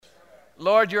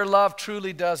Lord, your love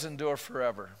truly does endure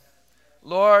forever.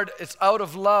 Lord, it's out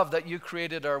of love that you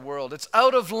created our world. It's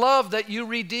out of love that you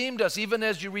redeemed us, even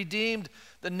as you redeemed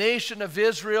the nation of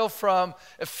Israel from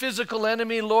a physical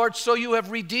enemy, Lord, so you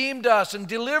have redeemed us and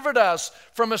delivered us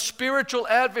from a spiritual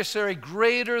adversary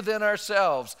greater than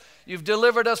ourselves. You've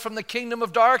delivered us from the kingdom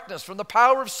of darkness, from the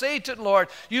power of Satan, Lord.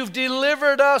 You've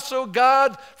delivered us, oh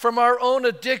God, from our own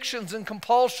addictions and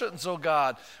compulsions, oh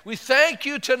God. We thank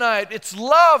you tonight. It's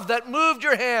love that moved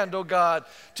your hand, oh God,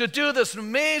 to do this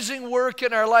amazing work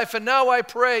in our life. And now I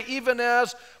pray, even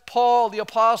as Paul, the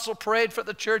apostle, prayed for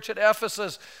the church at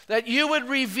Ephesus, that you would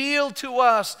reveal to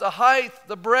us the height,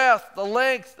 the breadth, the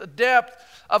length, the depth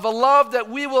of a love that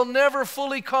we will never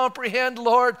fully comprehend,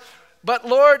 Lord. But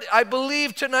Lord, I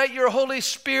believe tonight your Holy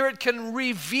Spirit can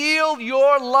reveal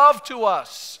your love to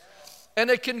us. And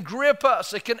it can grip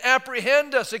us, it can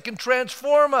apprehend us, it can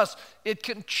transform us, it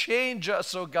can change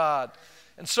us, oh God.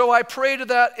 And so I pray to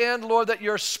that end, Lord, that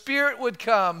your Spirit would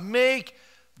come, make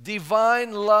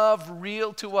divine love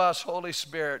real to us, Holy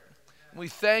Spirit. We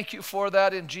thank you for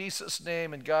that in Jesus'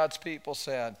 name, and God's people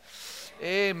said,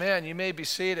 amen. You may be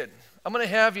seated. I'm going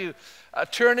to have you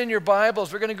turn in your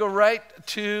Bibles. We're going to go right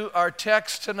to our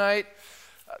text tonight.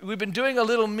 We've been doing a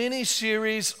little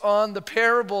mini-series on the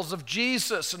parables of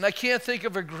Jesus, and I can't think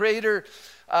of a greater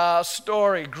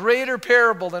story, greater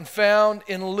parable than found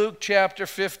in Luke chapter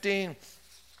 15.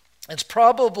 It's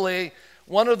probably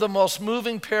one of the most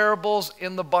moving parables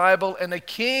in the Bible, and it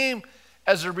came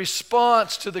as a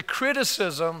response to the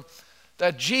criticism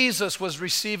that Jesus was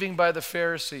receiving by the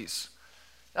Pharisees.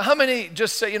 Now, how many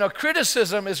just say,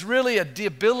 criticism is really a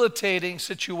debilitating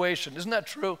situation? Isn't that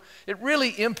true? It really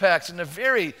impacts in a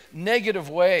very negative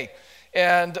way.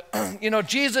 And,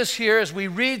 Jesus here, as we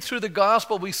read through the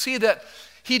gospel, we see that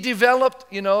he developed,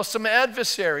 some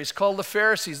adversaries called the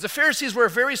Pharisees. The Pharisees were a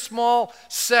very small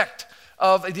sect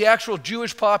of the actual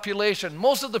Jewish population.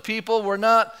 Most of the people were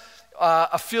not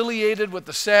affiliated with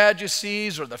the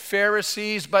Sadducees or the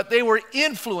Pharisees, but they were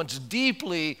influenced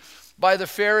deeply by the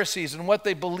Pharisees and what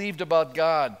they believed about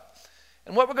God.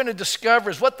 And what we're going to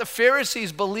discover is what the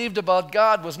Pharisees believed about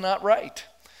God was not right.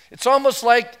 It's almost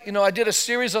like, I did a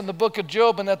series on the book of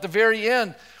Job, and at the very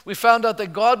end, we found out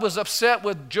that God was upset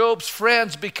with Job's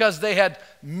friends because they had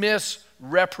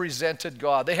misrepresented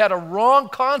God. They had a wrong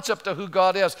concept of who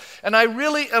God is. And I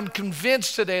really am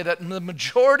convinced today that the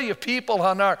majority of people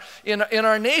in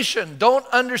our nation don't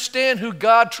understand who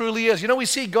God truly is. We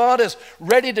see God as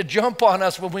ready to jump on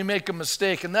us when we make a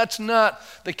mistake, and that's not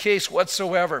the case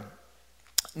whatsoever.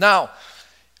 Now,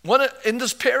 in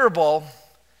this parable,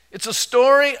 it's a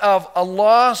story of a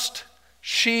lost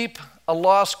sheep, a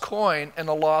lost coin, and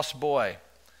a lost boy.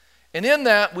 And in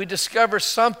that, we discover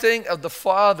something of the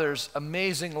Father's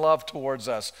amazing love towards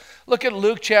us. Look at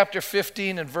Luke chapter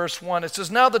 15 and verse 1. It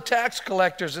says, "Now the tax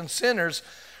collectors and sinners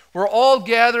were all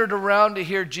gathered around to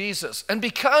hear Jesus. And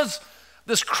because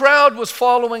this crowd was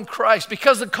following Christ,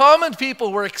 because the common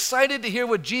people were excited to hear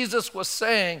what Jesus was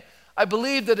saying, I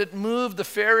believe that it moved the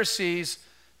Pharisees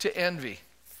to envy."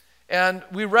 And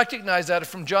we recognize that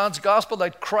from John's gospel,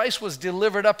 that Christ was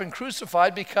delivered up and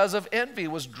crucified because of envy,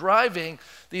 was driving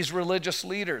these religious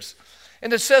leaders.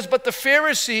 And it says, "But the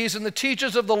Pharisees and the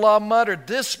teachers of the law muttered,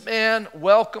 'This man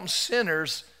welcomes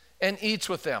sinners and eats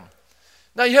with them.'"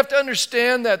 Now you have to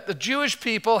understand that the Jewish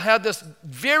people had this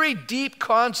very deep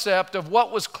concept of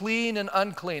what was clean and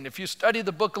unclean. If you study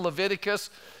the book of Leviticus,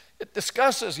 it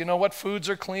discusses, what foods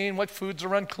are clean, what foods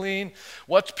are unclean,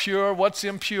 what's pure, what's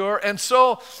impure. And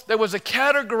so there was a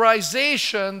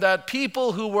categorization that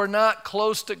people who were not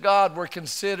close to God were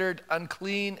considered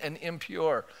unclean and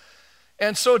impure.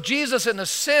 And so Jesus, in a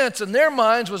sense, in their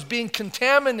minds, was being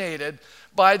contaminated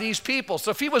by these people. So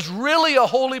if he was really a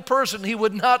holy person, he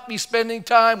would not be spending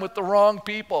time with the wrong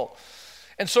people.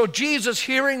 And so Jesus,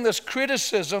 hearing this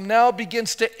criticism, now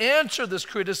begins to answer this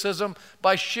criticism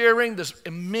by sharing this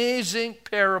amazing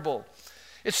parable.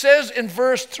 It says in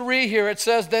verse 3 here, it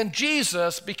says, "Then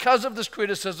Jesus, because of this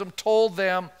criticism, told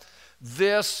them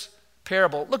this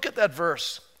parable." Look at that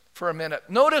verse for a minute.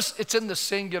 Notice it's in the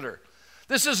singular.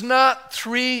 This is not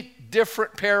three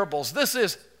different parables. This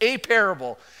is a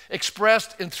parable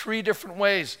expressed in three different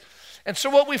ways. And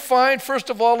so what we find, first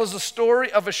of all, is a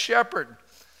story of a shepherd,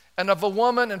 and of a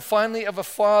woman, and finally of a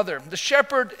father. The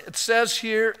shepherd, it says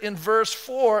here in verse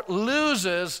 4,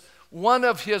 loses one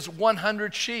of his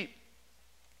 100 sheep.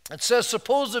 It says,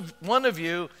 "Suppose if one of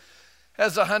you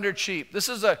has 100 sheep." This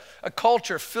is a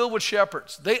culture filled with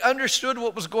shepherds. They understood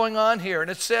what was going on here. And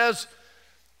it says,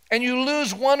 "And you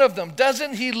lose one of them.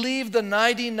 Doesn't he leave the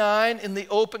 99 in the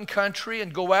open country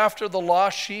and go after the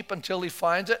lost sheep until he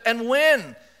finds it? And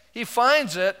when he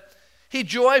finds it, he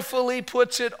joyfully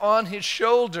puts it on his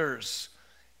shoulders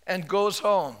and goes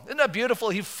home. Isn't that beautiful?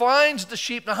 He finds the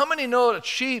sheep. Now, how many know that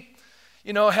sheep,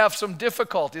 have some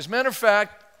difficulties? Matter of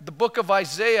fact, the book of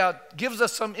Isaiah gives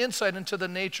us some insight into the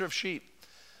nature of sheep.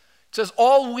 It says,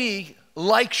 all we,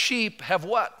 like sheep, have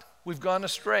what? We've gone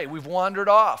astray. We've wandered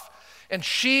off. And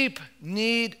sheep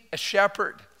need a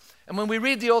shepherd. And when we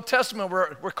read the Old Testament,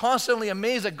 we're constantly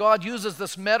amazed that God uses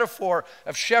this metaphor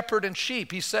of shepherd and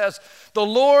sheep. He says, the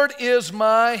Lord is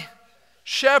my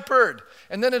shepherd.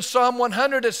 And then in Psalm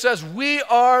 100 it says, we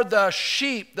are the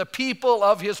sheep, the people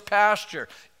of his pasture.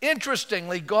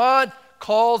 Interestingly, God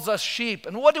calls us sheep.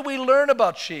 And what do we learn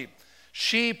about sheep?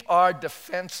 Sheep are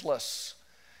defenseless.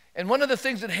 And one of the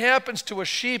things that happens to a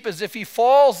sheep is if he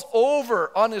falls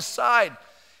over on his side,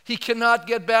 he cannot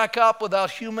get back up without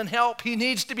human help. He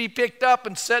needs to be picked up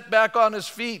and set back on his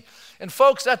feet. And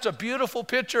folks, that's a beautiful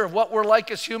picture of what we're like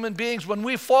as human beings. When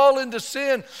we fall into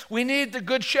sin, we need the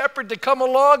good shepherd to come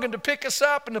along and to pick us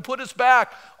up and to put us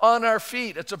back on our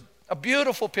feet. It's a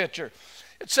beautiful picture.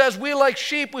 It says, we like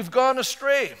sheep, we've gone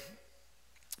astray.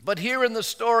 But here in the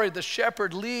story, the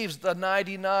shepherd leaves the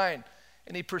 99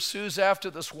 and he pursues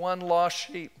after this one lost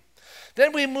sheep.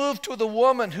 Then we move to the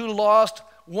woman who lost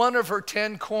one of her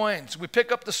 10 coins. We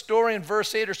pick up the story in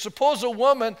verse 8. Or suppose a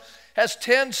woman has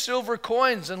 10 silver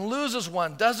coins and loses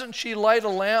one. Doesn't she light a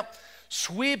lamp,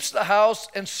 sweeps the house,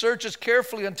 and searches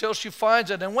carefully until she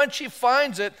finds it? And when she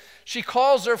finds it, she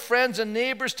calls her friends and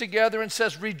neighbors together and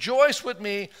says, rejoice with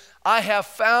me, I have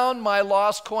found my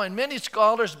lost coin. Many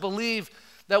scholars believe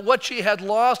that what she had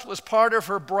lost was part of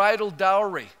her bridal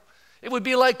dowry. It would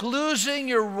be like losing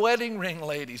your wedding ring,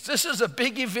 ladies. This is a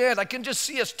big event. I can just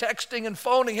see us texting and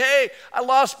phoning, hey, I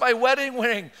lost my wedding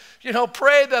ring.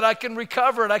 Pray that I can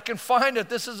recover it, I can find it.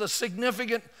 This is a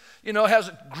significant,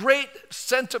 has great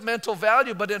sentimental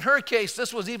value. But in her case,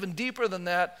 this was even deeper than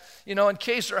that. In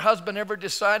case her husband ever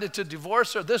decided to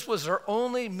divorce her, this was her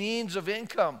only means of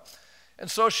income. And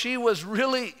so she was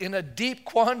really in a deep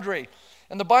quandary.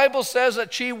 And the Bible says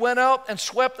that she went out and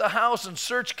swept the house and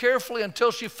searched carefully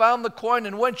until she found the coin.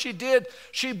 And when she did,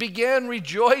 she began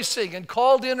rejoicing and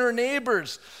called in her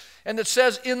neighbors. And it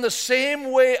says, in the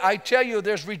same way, I tell you,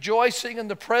 there's rejoicing in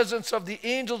the presence of the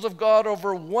angels of God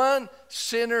over one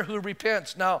sinner who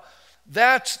repents. Now,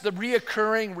 that's the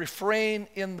reoccurring refrain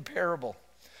in the parable.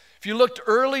 If you looked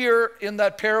earlier in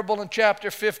that parable in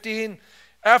chapter 15,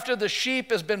 after the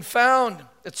sheep has been found,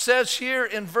 it says here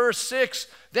in verse 6,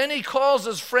 then he calls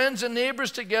his friends and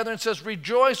neighbors together and says,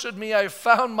 rejoice with me, I have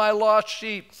found my lost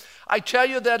sheep. I tell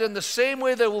you that in the same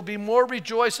way there will be more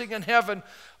rejoicing in heaven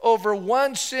over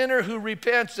one sinner who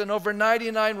repents than over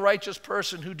 99 righteous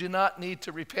persons who do not need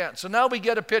to repent. So now we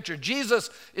get a picture.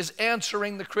 Jesus is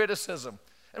answering the criticism.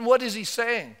 And what is he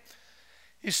saying?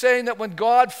 He's saying that when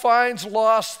God finds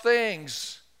lost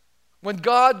things, when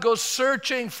God goes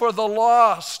searching for the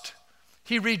lost,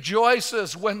 he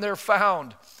rejoices when they're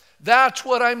found. That's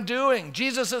what I'm doing.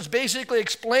 Jesus is basically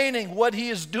explaining what he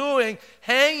is doing,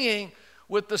 hanging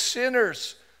with the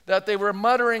sinners that they were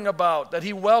muttering about, that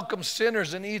he welcomes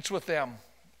sinners and eats with them.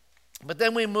 But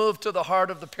then we move to the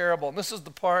heart of the parable. And this is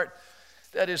the part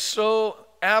that is so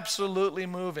absolutely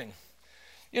moving.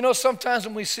 Sometimes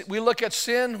when we look at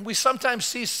sin, we sometimes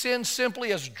see sin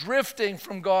simply as drifting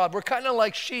from God. We're kind of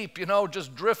like sheep,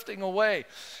 just drifting away.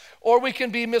 Or we can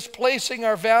be misplacing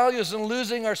our values and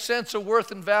losing our sense of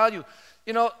worth and value.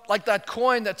 Like that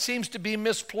coin that seems to be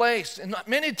misplaced. And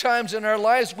many times in our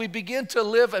lives, we begin to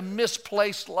live a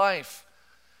misplaced life.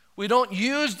 We don't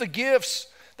use the gifts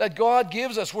that God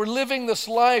gives us. We're living this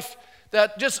life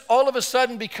that just all of a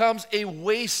sudden becomes a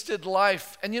wasted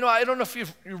life. And I don't know if you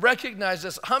recognize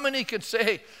this. How many could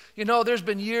say, there's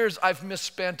been years I've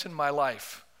misspent in my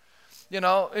life?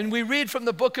 And we read from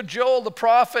the book of Joel, the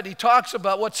prophet, he talks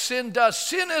about what sin does.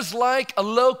 Sin is like a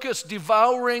locust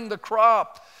devouring the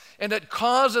crop, and it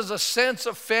causes a sense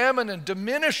of famine and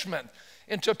diminishment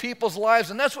into people's lives.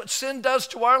 And that's what sin does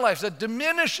to our lives. It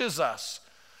diminishes us.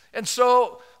 And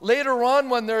so later on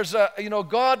when there's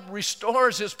God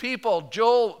restores his people,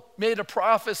 Joel made a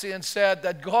prophecy and said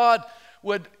that God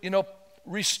would,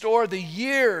 restore the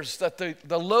years that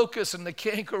the locust and the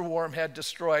cankerworm had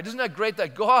destroyed. Isn't that great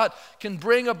that God can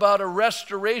bring about a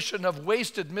restoration of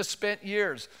wasted, misspent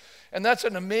years? And that's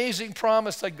an amazing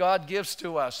promise that God gives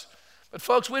to us. But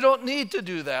folks, we don't need to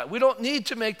do that. We don't need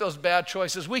to make those bad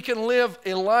choices. We can live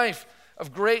a life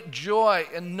of great joy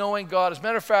in knowing God. As a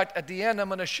matter of fact, at the end, I'm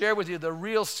going to share with you the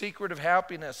real secret of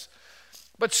happiness.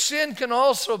 But sin can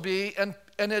also be, and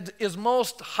it is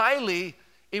most highly,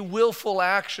 a willful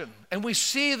action. And we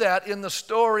see that in the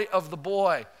story of the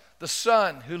boy, the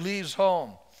son who leaves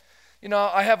home. You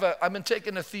know, I've been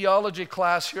taking a theology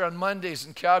class here on Mondays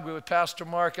in Calgary with Pastor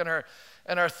Mark, and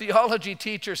our theology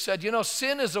teacher said, you know,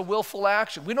 sin is a willful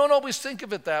action. We don't always think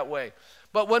of it that way.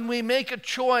 But when we make a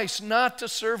choice not to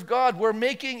serve God, we're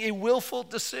making a willful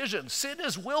decision. Sin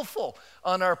is willful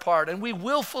on our part, and we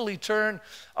willfully turn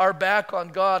our back on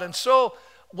God. And so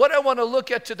what I want to look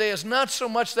at today is not so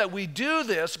much that we do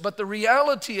this, but the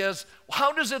reality is,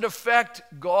 how does it affect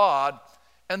God?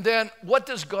 And then what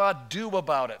does God do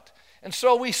about it? And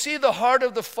so we see the heart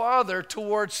of the Father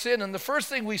towards sin. And the first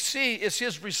thing we see is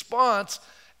his response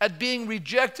at being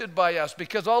rejected by us,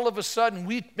 because all of a sudden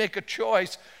we make a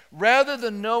choice. Rather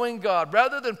than knowing God,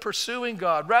 rather than pursuing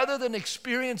God, rather than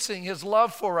experiencing his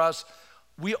love for us,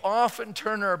 we often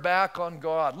turn our back on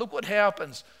God. Look what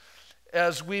happens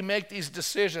as we make these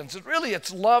decisions.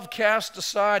 It's love cast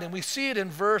aside, and we see it in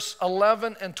verse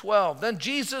 11 and 12. Then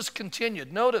Jesus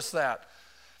continued. Notice that.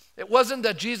 It wasn't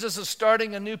that Jesus is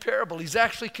starting a new parable. He's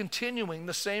actually continuing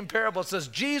the same parable. It says,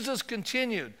 Jesus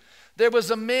continued. There was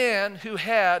a man who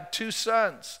had 2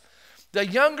 sons. The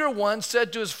younger one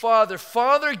said to his father,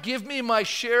 Father, give me my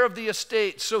share of the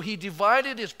estate. So he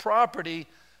divided his property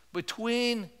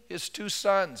between his 2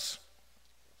 sons.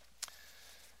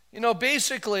 You know,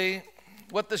 basically,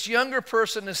 what this younger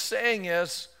person is saying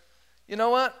is, you know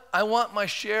what? I want my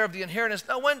share of the inheritance.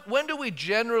 Now, when do we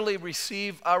generally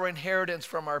receive our inheritance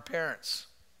from our parents?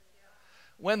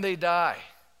 When they die.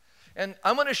 And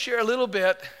I'm going to share a little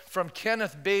bit from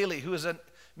Kenneth Bailey, who is a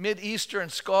Mid-Eastern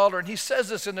scholar, and he says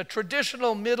this: in a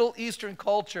traditional Middle Eastern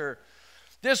culture,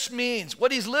 this means,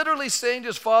 what he's literally saying to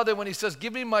his father when he says,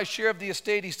 give me my share of the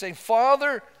estate, he's saying,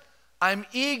 Father, I'm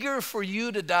eager for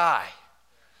you to die.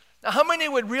 Now, how many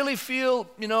would really feel,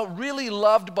 really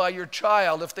loved by your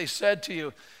child if they said to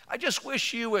you, I just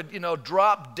wish you would,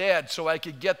 drop dead so I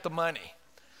could get the money?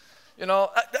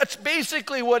 That's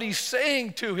basically what he's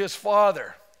saying to his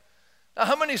father. Now,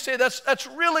 how many say that's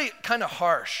really kind of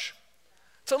harsh?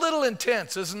 It's a little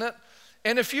intense, isn't it?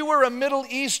 And if you were a Middle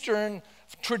Eastern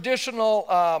traditional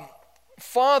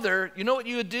father, you know what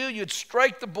you would do? You'd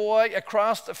strike the boy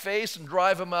across the face and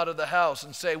drive him out of the house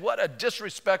and say, what a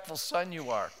disrespectful son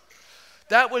you are.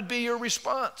 That would be your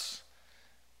response.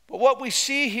 But what we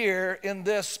see here in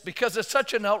this, because it's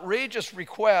such an outrageous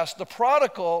request, the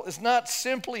prodigal is not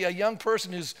simply a young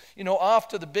person who's, off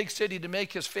to the big city to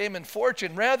make his fame and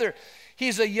fortune. Rather,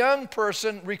 he's a young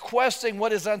person requesting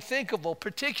what is unthinkable,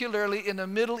 particularly in a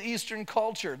Middle Eastern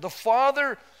culture. The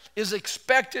father is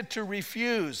expected to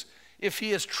refuse if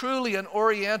he is truly an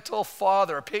Oriental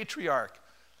father, a patriarch.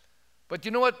 But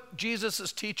you know what Jesus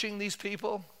is teaching these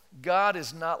people? God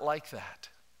is not like that.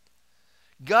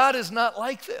 God is not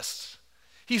like this.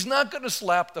 He's not going to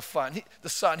slap the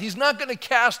son. He's not going to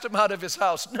cast him out of his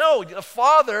house. No, the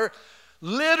father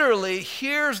literally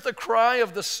hears the cry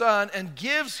of the son and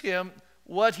gives him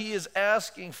what he is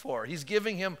asking for. He's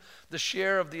giving him the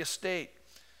share of the estate,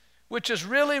 which is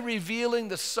really revealing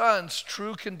the son's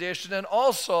true condition and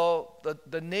also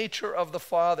the nature of the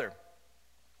father.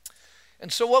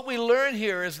 And so what we learn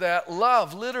here is that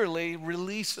love literally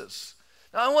releases.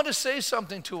 Now, I want to say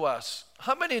something to us.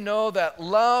 How many know that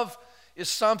love is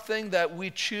something that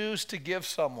we choose to give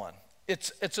someone?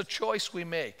 It's a choice we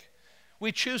make.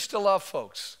 We choose to love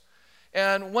folks.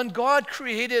 And when God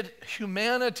created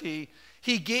humanity,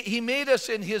 He made us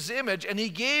in his image, and he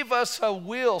gave us a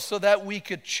will so that we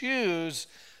could choose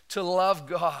to love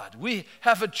God. We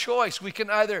have a choice. We can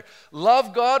either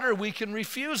love God or we can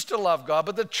refuse to love God,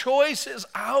 but the choice is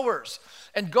ours.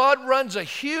 And God runs a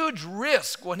huge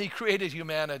risk when he created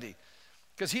humanity,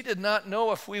 because he did not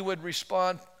know if we would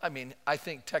respond. I mean, I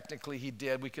think technically he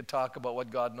did. We could talk about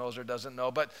what God knows or doesn't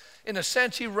know, but in a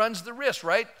sense, he runs the risk,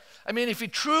 right? I mean, if he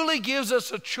truly gives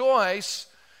us a choice,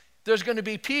 there's going to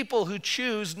be people who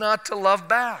choose not to love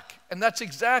back. And that's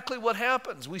exactly what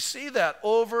happens. We see that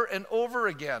over and over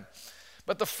again.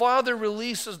 But the Father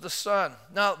releases the Son.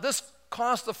 Now, this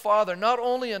cost the Father not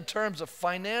only in terms of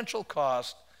financial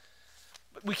cost,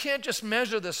 but we can't just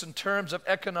measure this in terms of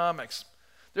economics.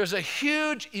 There's a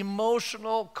huge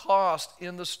emotional cost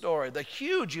in the story, the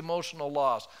huge emotional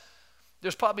loss.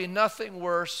 There's probably nothing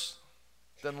worse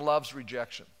than love's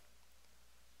rejection,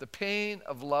 the pain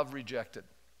of love rejected.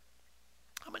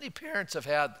 How many parents have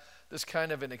had this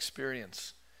kind of an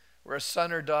experience where a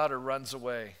son or daughter runs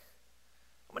away?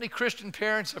 How many Christian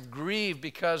parents have grieved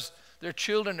because their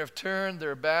children have turned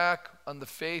their back on the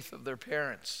faith of their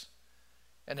parents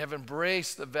and have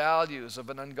embraced the values of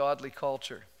an ungodly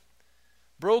culture?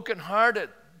 Broken-hearted,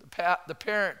 the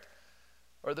parent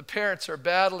Or the parents are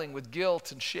battling with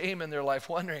guilt and shame in their life,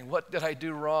 wondering, what did I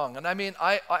do wrong? And I mean,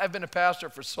 I've been a pastor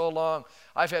for so long.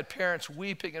 I've had parents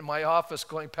weeping in my office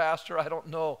going, Pastor, I don't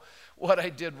know what I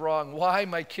did wrong, why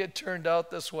my kid turned out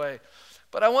this way.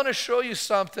 But I want to show you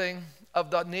something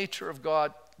of the nature of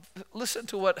God. Listen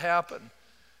to what happened.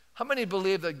 How many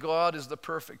believe that God is the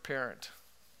perfect parent?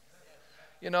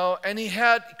 You know, and he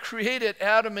had created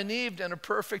Adam and Eve in a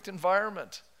perfect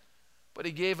environment, but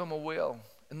he gave them a will.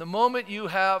 And the moment you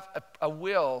have a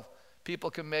will, people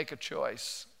can make a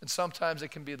choice. And sometimes it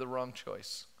can be the wrong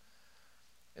choice.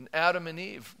 And Adam and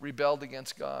Eve rebelled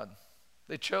against God.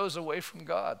 They chose away from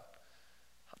God.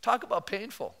 Talk about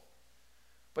painful.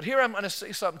 But here I'm going to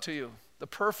say something to you. The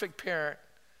perfect parent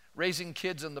raising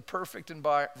kids in the perfect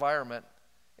environment,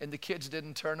 and the kids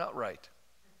didn't turn out right.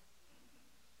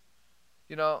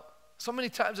 You know, so many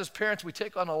times as parents we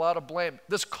take on a lot of blame.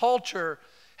 This culture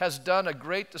has done a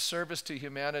great disservice to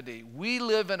humanity. We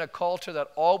live in a culture that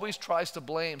always tries to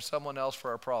blame someone else for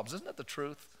our problems. Isn't that the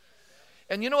truth?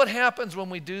 And you know what happens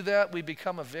when we do that? We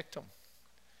become a victim.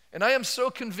 And I am so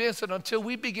convinced that until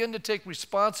we begin to take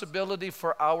responsibility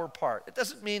for our part, it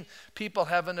doesn't mean people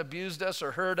haven't abused us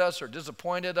or hurt us or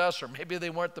disappointed us or maybe they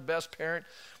weren't the best parent.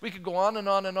 We could go on and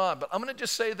on and on. But I'm going to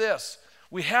just say this.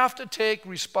 We have to take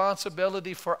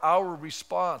responsibility for our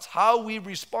response, how we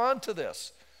respond to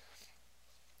this.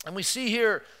 And we see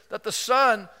here that the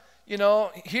son, you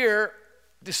know, here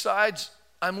decides,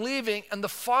 I'm leaving, and the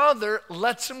father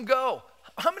lets him go.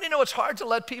 How many know it's hard to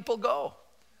let people go?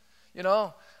 You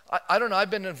know, I don't know, I've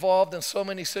been involved in so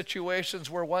many situations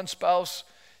where one spouse,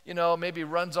 you know, maybe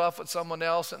runs off with someone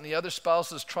else and the other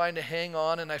spouse is trying to hang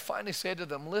on, and I finally say to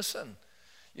them, listen,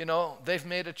 you know, they've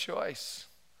made a choice.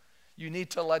 You need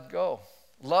to let go.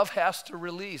 Love has to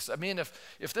release. I mean,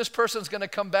 if this person's going to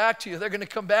come back to you, they're going to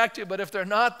come back to you. But if they're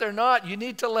not, they're not. You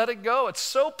need to let it go. It's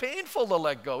so painful to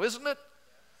let go, isn't it?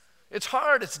 It's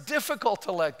hard. It's difficult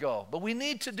to let go. But we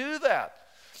need to do that.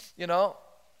 You know,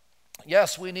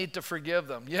 yes, we need to forgive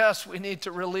them. Yes, we need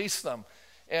to release them.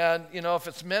 And, you know, if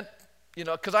it's meant, you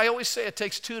know, because I always say it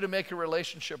takes two to make a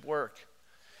relationship work.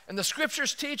 And the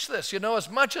scriptures teach this, you know, as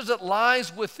much as it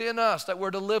lies within us that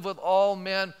we're to live with all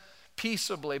men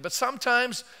peaceably. But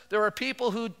sometimes there are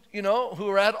people who, you know, who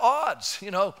are at odds.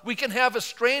 You know, we can have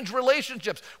estranged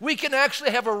relationships. We can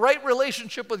actually have a right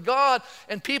relationship with God,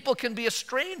 and people can be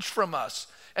estranged from us.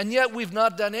 And yet we've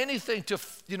not done anything to,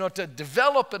 you know, to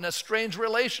develop an estranged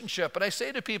relationship. And I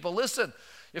say to people, listen,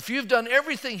 if you've done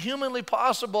everything humanly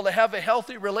possible to have a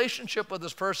healthy relationship with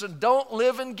this person, don't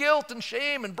live in guilt and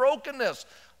shame and brokenness.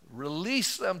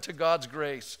 Release them to God's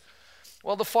grace.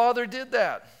 Well, the father did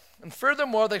that. And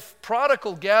furthermore, the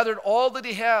prodigal gathered all that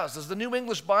he has. As the New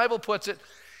English Bible puts it,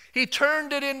 he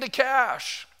turned it into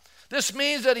cash. This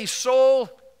means that he sold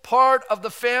part of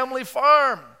the family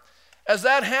farm. As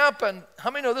that happened, how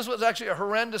many know this was actually a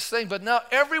horrendous thing? But now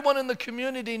everyone in the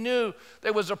community knew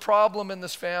there was a problem in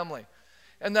this family.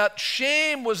 And that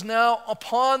shame was now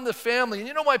upon the family. And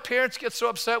you know why parents get so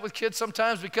upset with kids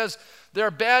sometimes? Because their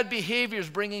bad behaviors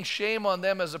bringing shame on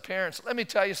them as a parent. Let me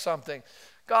tell you something.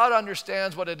 God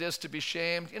understands what it is to be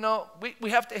shamed. You know, we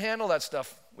have to handle that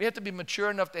stuff. We have to be mature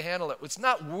enough to handle it.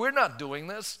 We're not doing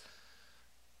this.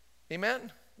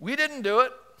 Amen? We didn't do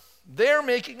it. They're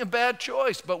making a bad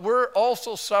choice, but we're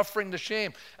also suffering the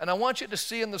shame. And I want you to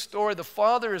see in the story, the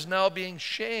father is now being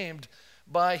shamed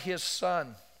by his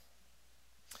son.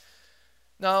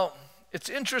 Now, it's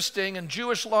interesting, in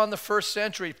Jewish law in the first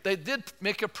century, they did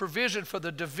make a provision for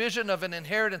the division of an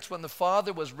inheritance when the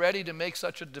father was ready to make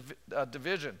such a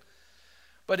division.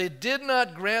 But it did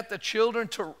not grant the children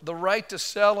the right to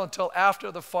sell until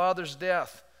after the father's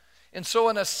death. And so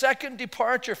in a second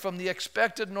departure from the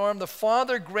expected norm, the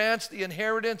father grants the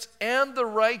inheritance and the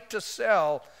right to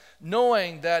sell,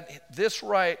 knowing that this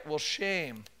right will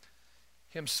shame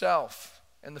himself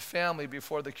and the family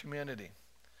before the community.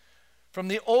 From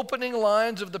the opening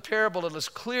lines of the parable, it is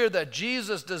clear that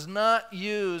Jesus does not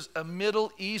use a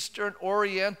Middle Eastern,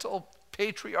 Oriental,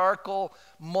 patriarchal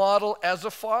model as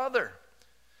a father.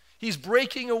 He's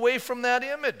breaking away from that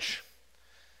image.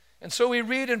 And so we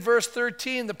read in verse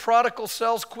 13, the prodigal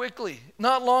sells quickly.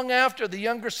 Not long after, the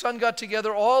younger son got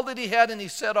together all that he had and he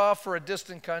set off for a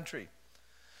distant country.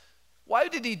 Why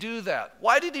did he do that?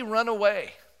 Why did he run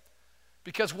away?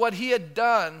 Because what he had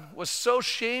done was so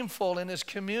shameful in his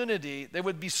community. There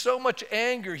would be so much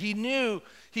anger. He knew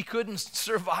he couldn't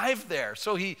survive there.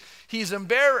 So he's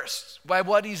embarrassed by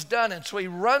what he's done. And so he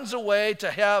runs away to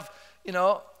have,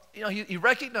 he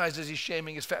recognizes he's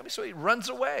shaming his family. So he runs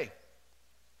away.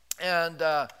 And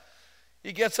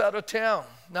he gets out of town.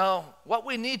 Now, what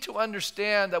we need to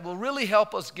understand that will really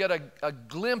help us get a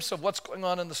glimpse of what's going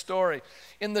on in the story.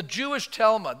 In the Jewish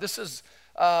Talmud, this is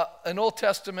an Old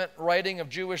Testament writing of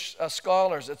Jewish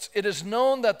scholars. It is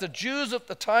known that the Jews at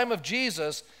the time of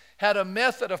Jesus had a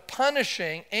method of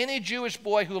punishing any Jewish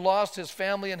boy who lost his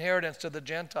family inheritance to the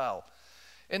Gentile.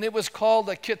 And it was called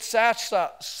the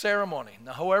Kitsatsa ceremony.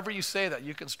 Now, however you say that,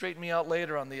 you can straighten me out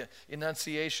later on the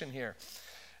enunciation here.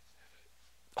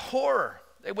 Horror.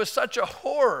 It was such a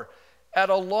horror at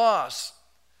a loss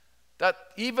that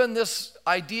even this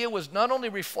idea was not only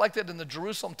reflected in the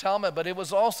Jerusalem Talmud, but it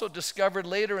was also discovered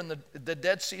later in the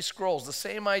Dead Sea Scrolls. The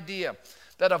same idea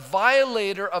that a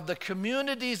violator of the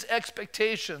community's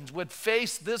expectations would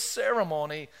face this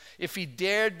ceremony if he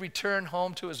dared return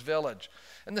home to his village.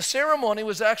 And the ceremony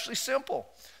was actually simple.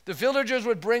 The villagers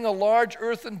would bring a large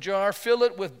earthen jar, fill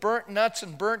it with burnt nuts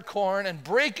and burnt corn, and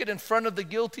break it in front of the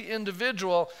guilty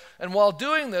individual. And while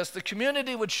doing this, the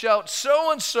community would shout,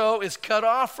 "So-and-so is cut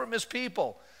off from his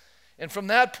people." And from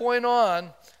that point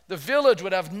on, the village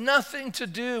would have nothing to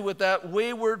do with that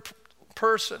wayward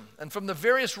person. And from the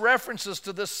various references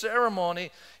to this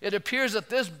ceremony, it appears that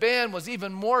this ban was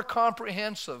even more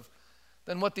comprehensive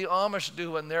than what the Amish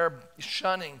do when they're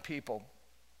shunning people.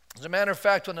 As a matter of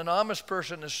fact, when an Amish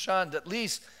person is shunned, at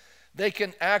least they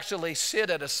can actually sit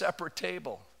at a separate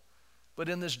table. But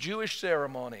in this Jewish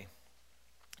ceremony,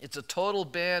 it's a total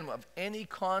ban of any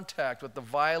contact with the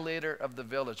violator of the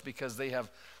village because they have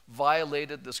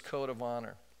violated this code of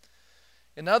honor.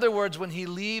 In other words, when he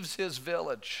leaves his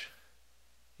village,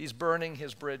 he's burning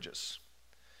his bridges.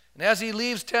 And as he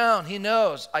leaves town, he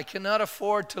knows, I cannot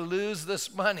afford to lose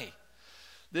this money.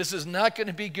 This is not going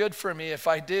to be good for me if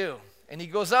I do. And he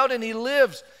goes out and he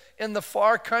lives in the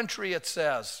far country, it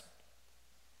says.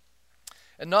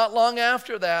 And not long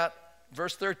after that,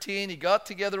 verse 13, he got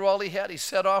together all he had. He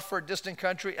set off for a distant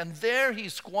country, and there he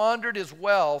squandered his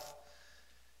wealth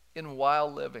in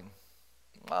wild living.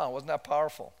 Wow, wasn't that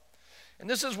powerful? And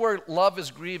this is where love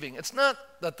is grieving. It's not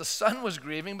that the son was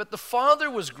grieving, but the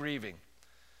father was grieving.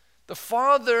 The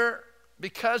father,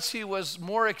 because he was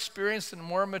more experienced and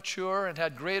more mature and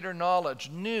had greater knowledge,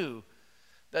 knew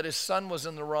that his son was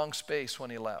in the wrong space when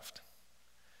he left.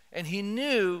 And he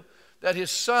knew that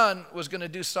his son was going to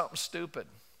do something stupid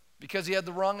because he had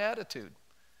the wrong attitude.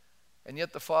 And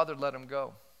yet the father let him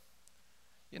go.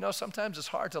 You know, sometimes it's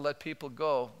hard to let people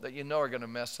go that you know are going to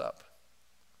mess up.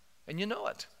 And you know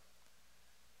it.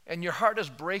 And your heart is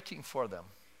breaking for them.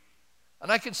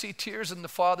 And I can see tears in the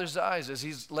father's eyes as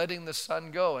he's letting the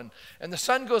son go. And the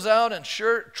son goes out and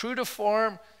sure, true to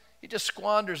form, he just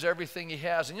squanders everything he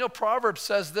has. And you know, Proverbs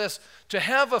says this, to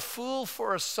have a fool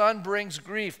for a son brings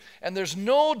grief, and there's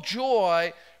no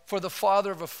joy for the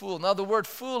father of a fool. Now, the word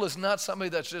fool is not somebody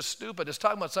that's just stupid. It's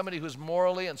talking about somebody who's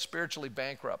morally and spiritually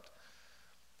bankrupt.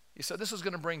 He said this is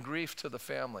going to bring grief to the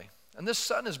family. And this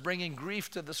son is bringing grief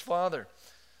to this father.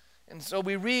 And so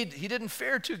we read, he didn't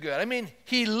fare too good. I mean,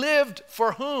 he lived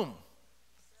for whom?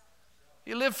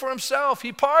 He lived for himself.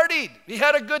 He partied. He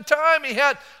had a good time. He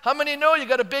had, how many know you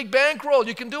got a big bankroll?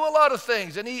 You can do a lot of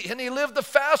things. And he lived the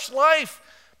fast life.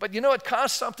 But you know, it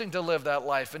cost something to live that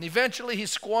life. And eventually he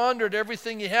squandered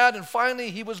everything he had. And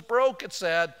finally he was broke, it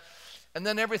said. And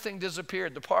then everything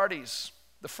disappeared. The parties,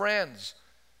 the friends,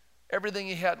 everything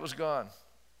he had was gone.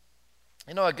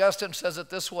 You know, Augustine says it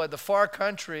this way, the far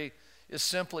country is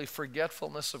simply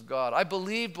forgetfulness of God. I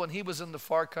believed when he was in the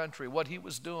far country, what he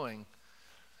was doing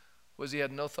was he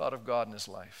had no thought of God in his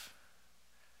life.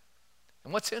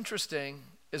 And what's interesting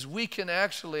is we can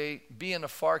actually be in a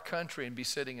far country and be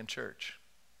sitting in church.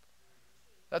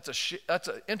 That's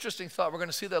an interesting thought. We're going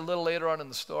to see that a little later on in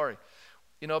the story.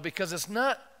 You know, because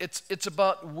it's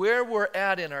about where we're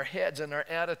at in our heads and our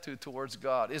attitude towards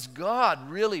God. Is God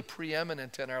really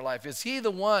preeminent in our life? Is he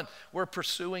the one we're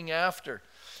pursuing after?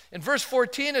 In verse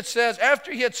 14 it says,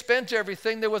 after he had spent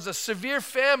everything, there was a severe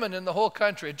famine in the whole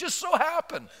country. It just so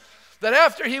happened that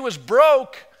after he was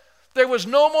broke, there was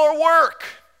no more work,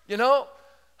 you know.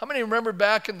 How many remember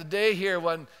back in the day here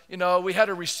when, you know, we had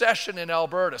a recession in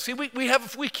Alberta? See,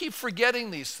 we keep forgetting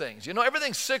these things. You know,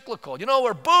 everything's cyclical. You know,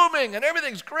 we're booming and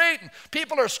everything's great and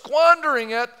people are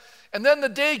squandering it. And then the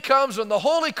day comes when the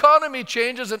whole economy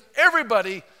changes and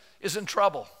everybody is in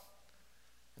trouble.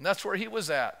 And that's where he was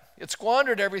at. It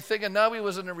squandered everything and now he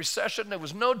was in a recession. There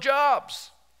was no jobs.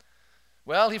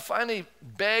 Well, he finally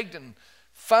begged and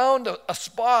found a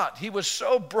spot. He was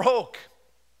so broke.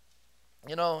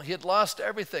 You know, he had lost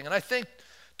everything. And I think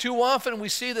too often we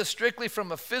see this strictly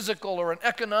from a physical or an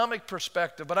economic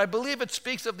perspective, but I believe it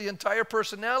speaks of the entire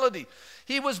personality.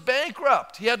 He was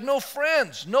bankrupt. He had no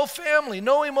friends, no family,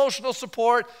 no emotional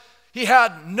support. He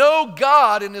had no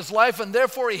God in his life, and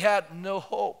therefore he had no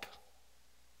hope.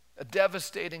 A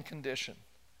devastating condition.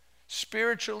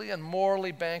 Spiritually and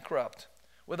morally bankrupt.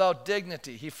 Without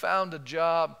dignity, he found a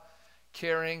job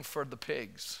caring for the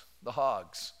pigs, the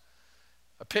hogs.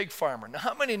 A pig farmer. Now,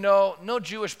 how many know no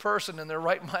Jewish person in their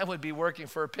right mind would be working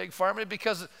for a pig farmer?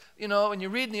 Because, when you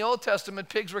read in the Old Testament,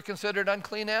 pigs were considered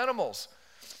unclean animals.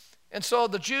 And so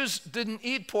the Jews didn't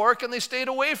eat pork and they stayed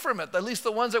away from it, at least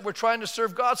the ones that were trying to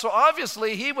serve God. So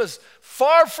obviously he was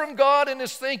far from God in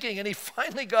his thinking, and he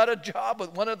finally got a job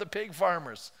with one of the pig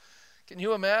farmers. Can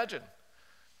you imagine?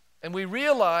 And we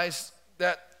realize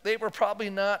that they were probably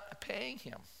not paying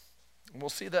him. And we'll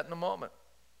see that in a moment.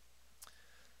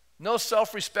 No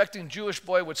self-respecting Jewish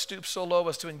boy would stoop so low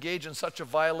as to engage in such a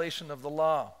violation of the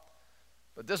law.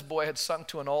 But this boy had sunk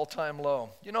to an all-time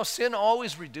low. Sin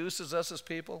always reduces us as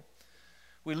people.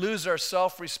 We lose our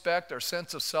self-respect, our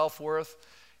sense of self-worth.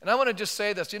 And I want to just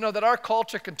say this, that our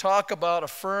culture can talk about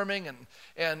affirming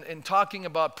and talking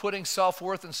about putting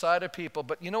self-worth inside of people.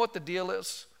 But you know what the deal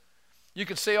is? You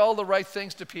can say all the right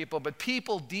things to people, but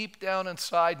people deep down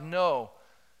inside know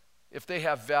if they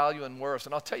have value and worth.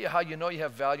 And I'll tell you how you know you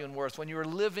have value and worth. When you're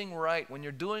living right, when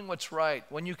you're doing what's right,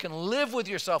 when you can live with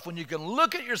yourself, when you can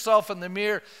look at yourself in the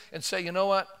mirror and say, you know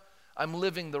what? I'm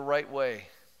living the right way.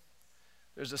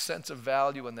 There's a sense of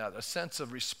value in that, a sense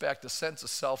of respect, a sense of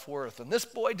self-worth. And this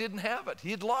boy didn't have it.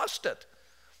 He had lost it.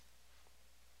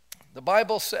 The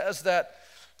Bible says that,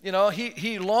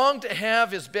 he longed to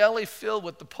have his belly filled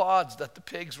with the pods that the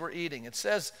pigs were eating. It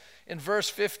says in verse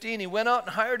 15, he went out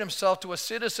and hired himself to a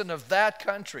citizen of that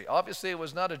country. Obviously, it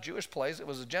was not a Jewish place. It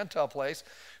was a Gentile place,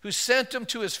 who sent him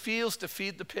to his fields to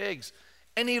feed the pigs.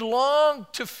 And he longed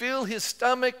to fill his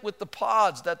stomach with the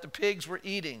pods that the pigs were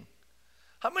eating.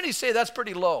 How many say that's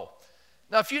pretty low?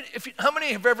 Now, how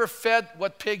many have ever fed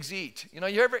what pigs eat?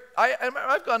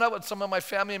 I've gone out with some of my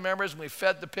family members and we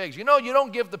fed the pigs. You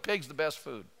don't give the pigs the best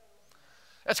food.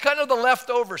 That's kind of the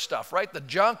leftover stuff, right? The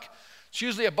junk. It's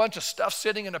usually a bunch of stuff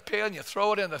sitting in a pail and you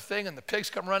throw it in the thing and the pigs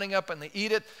come running up and they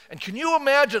eat it. And can you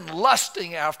imagine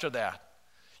lusting after that?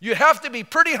 You have to be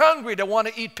pretty hungry to want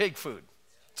to eat pig food.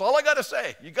 That's all I got to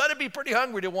say. You got to be pretty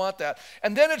hungry to want that.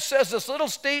 And then it says this little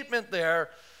statement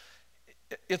there.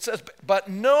 It says, but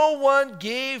no one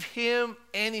gave him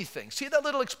anything. See that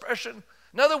little expression?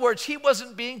 In other words, he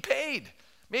wasn't being paid.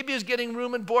 Maybe he was getting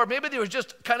room and board. Maybe he was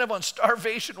just kind of on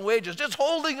starvation wages, just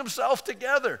holding himself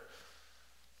together.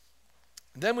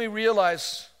 And then we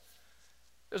realize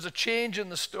there's a change in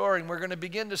the story, and we're going to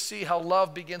begin to see how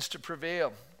love begins to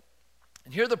prevail.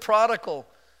 And here the prodigal,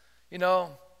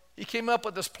 he came up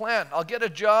with this plan. I'll get a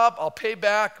job. I'll pay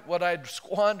back what I'd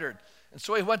squandered. And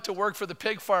so he went to work for the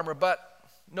pig farmer, but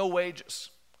no wages.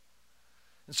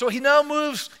 And so he now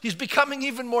moves, he's becoming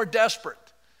even more desperate.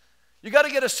 You got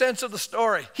to get a sense of the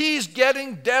story. He's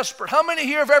getting desperate. How many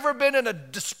here have ever been in a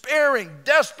despairing,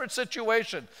 desperate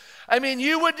situation? I mean,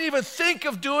 you wouldn't even think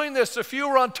of doing this if you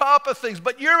were on top of things,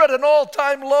 but you're at an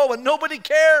all-time low and nobody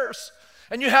cares.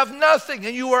 And you have nothing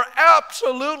and you are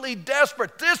absolutely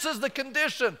desperate. This is the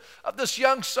condition of this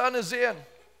young son is in.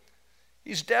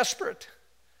 He's desperate.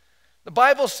 The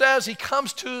Bible says he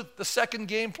comes to the second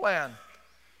game plan.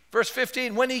 Verse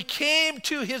 15, when he came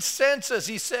to his senses,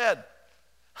 he said,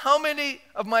 how many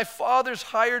of my father's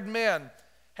hired men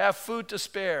have food to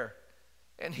spare?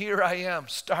 And here I am,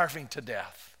 starving to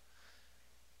death.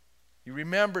 He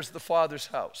remembers the father's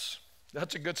house.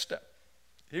 That's a good step.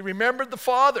 He remembered the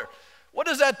father. What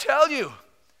does that tell you?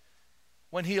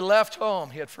 When he left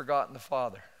home, he had forgotten the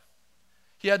father.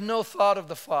 He had no thought of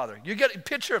the father. You get a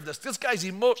picture of this. This guy's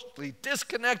emotionally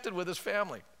disconnected with his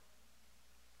family.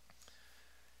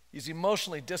 He's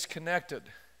emotionally disconnected.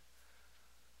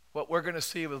 What we're going to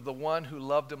see with the one who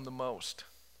loved him the most.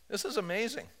 This is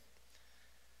amazing.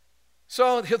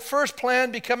 So his first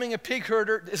plan, becoming a pig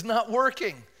herder, is not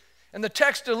working. And the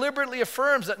text deliberately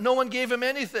affirms that no one gave him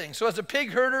anything. So as a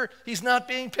pig herder, he's not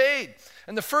being paid.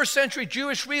 And the first century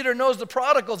Jewish reader knows the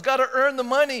prodigal's got to earn the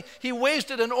money he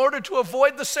wasted in order to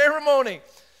avoid the ceremony.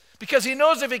 Because he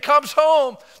knows if he comes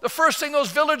home, the first thing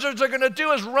those villagers are going to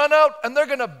do is run out and they're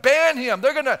going to ban him.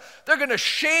 They're going to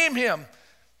shame him.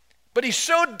 But he's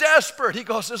so desperate, he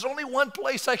goes, there's only one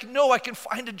place I can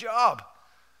find a job.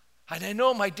 And I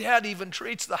know my dad even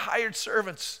treats the hired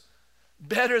servants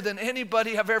better than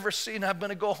anybody I've ever seen. I'm going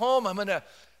to go home. I'm going to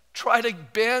try to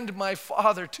bend my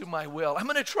father to my will. I'm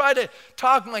going to try to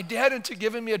talk my dad into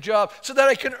giving me a job so that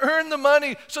I can earn the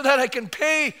money, so that I can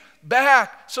pay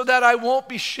back, so that I won't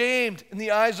be shamed in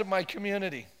the eyes of my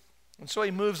community. And so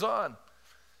he moves on.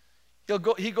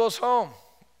 He goes home.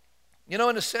 In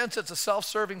a sense, it's a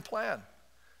self-serving plan.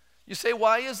 You say,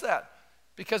 why is that?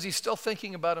 Because he's still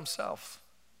thinking about himself.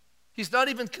 He's not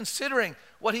even considering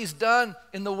what he's done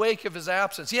in the wake of his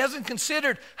absence. He hasn't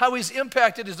considered how he's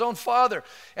impacted his own father.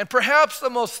 And perhaps the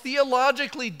most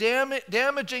theologically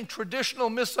damaging traditional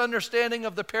misunderstanding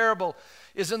of the parable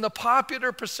is in the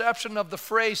popular perception of the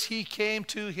phrase, he came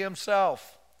to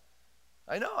himself.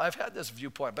 I know, I've had this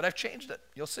viewpoint, but I've changed it.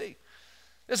 You'll see.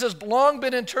 This has long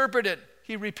been interpreted,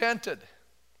 he repented.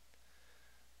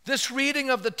 This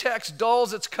reading of the text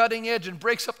dulls its cutting edge and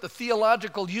breaks up the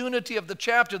theological unity of the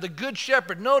chapter. The good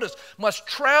shepherd, notice, must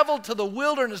travel to the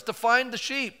wilderness to find the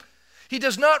sheep. He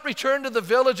does not return to the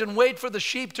village and wait for the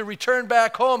sheep to return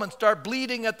back home and start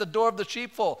bleating at the door of the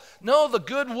sheepfold. No, the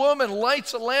good woman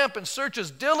lights a lamp and searches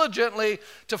diligently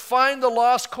to find the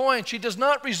lost coin. She does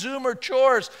not resume her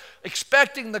chores,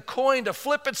 expecting the coin to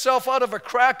flip itself out of a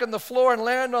crack in the floor and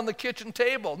land on the kitchen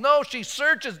table. No, she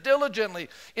searches diligently.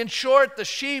 In short, the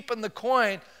sheep and the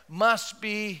coin must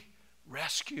be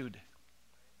rescued.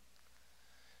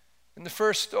 In the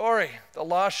first story, the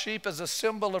lost sheep is a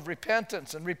symbol of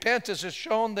repentance, and repentance is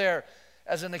shown there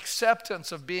as an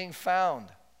acceptance of being found.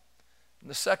 And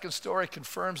the second story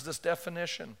confirms this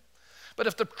definition. But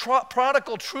if the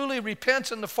prodigal truly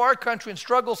repents in the far country and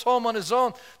struggles home on his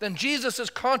own, then Jesus is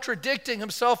contradicting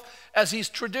himself as he's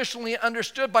traditionally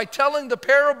understood. By telling the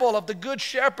parable of the good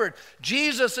shepherd,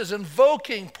 Jesus is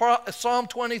invoking Psalm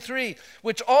 23,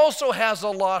 which also has a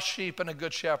lost sheep and a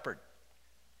good shepherd.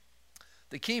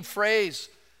 The key phrase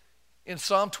in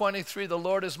Psalm 23, the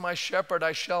Lord is my shepherd,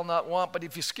 I shall not want. But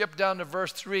if you skip down to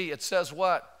verse 3, it says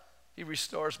what? He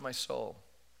restores my soul.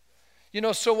 You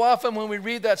know, so often when we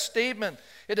read that statement,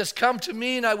 it has come to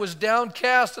me and I was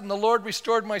downcast and the Lord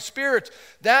restored my spirits.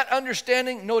 That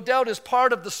understanding, no doubt, is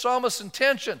part of the psalmist's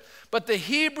intention. But the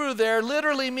Hebrew there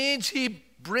literally means he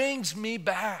brings me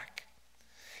back.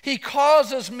 He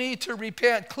causes me to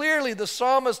repent. Clearly, the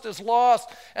psalmist is lost,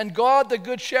 and God, the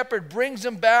good shepherd, brings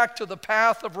him back to the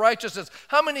path of righteousness.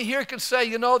 How many here can say,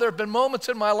 you know, there have been moments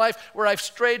in my life where I've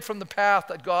strayed from the path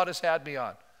that God has had me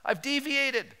on? I've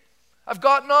deviated. I've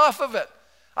gotten off of it.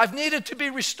 I've needed to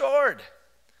be restored.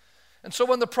 And so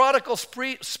when the prodigal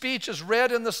speech is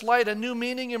read in this light, a new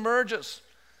meaning emerges.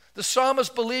 The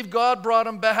psalmist believed God brought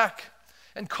him back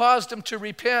and caused him to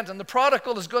repent, and the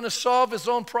prodigal is going to solve his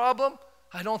own problem?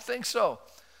 I don't think so.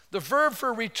 The verb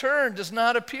for return does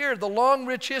not appear. The long,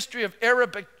 rich history of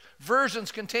Arabic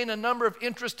versions contain a number of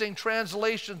interesting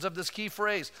translations of this key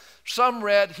phrase. Some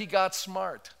read, he got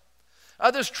smart.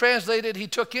 Others translated, he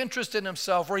took interest in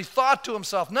himself, or he thought to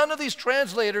himself. None of these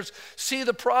translators see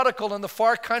the prodigal in the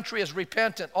far country as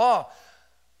repentant. Oh,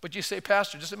 but you say,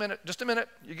 Pastor, just a minute.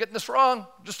 You're getting this wrong.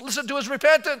 Just listen to his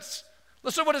repentance.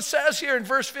 Listen to what it says here in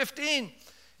verse 15.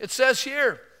 It says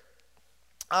here,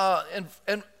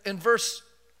 in verse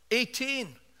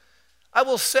 18, I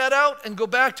will set out and go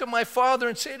back to my father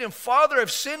and say to him, Father,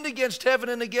 I've sinned against heaven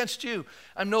and against you.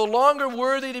 I'm no longer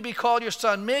worthy to be called your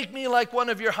son. Make me like one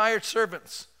of your hired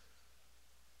servants.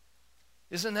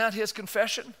 Isn't that his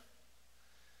confession?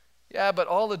 Yeah, but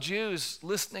all the Jews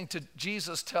listening to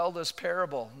Jesus tell this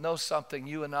parable know something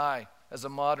you and I, as a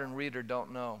modern reader,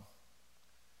 don't know.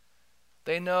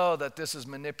 They know that this is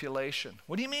manipulation.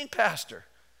 What do you mean, Pastor?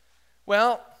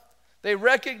 Well, they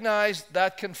recognized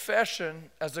that confession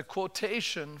as a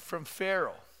quotation from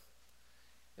Pharaoh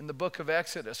in the book of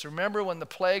Exodus. Remember when the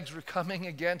plagues were coming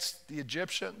against the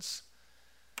Egyptians?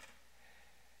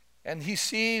 And he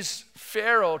sees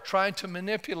Pharaoh trying to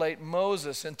manipulate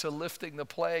Moses into lifting the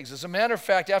plagues. As a matter of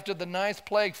fact, after the 9th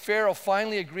plague, Pharaoh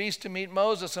finally agrees to meet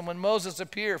Moses. And when Moses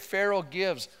appears, Pharaoh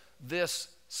gives this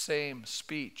same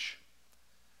speech.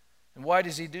 And why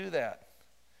does he do that?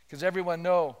 Because everyone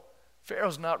knows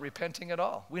Pharaoh's not repenting at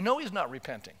all. We know he's not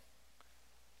repenting.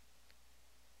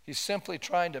 He's simply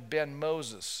trying to bend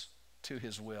Moses to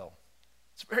his will.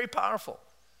 It's very powerful.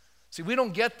 See, we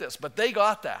don't get this, but they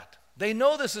got that. They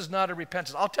know this is not a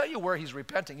repentance. I'll tell you where he's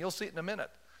repenting. You'll see it in a minute.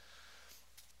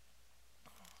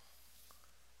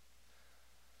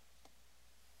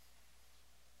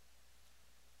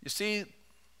 You see,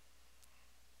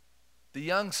 the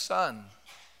young son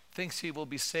thinks he will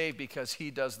be saved because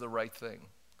he does the right thing.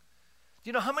 Do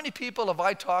you know how many people have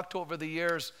I talked to over the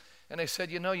years and I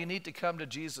said, you know, you need to come to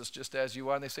Jesus just as you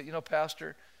are. And they said, you know,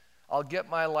 Pastor, I'll get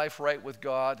my life right with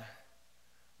God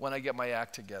when I get my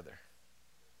act together.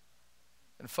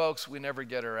 And folks, we never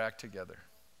get our act together.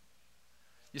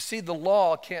 You see, the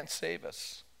law can't save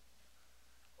us.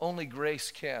 Only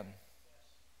grace can.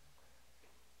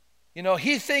 You know,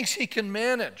 he thinks he can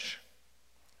manage.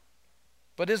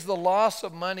 But is the loss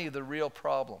of money the real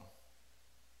problem?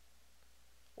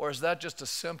 Or is that just a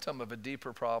symptom of a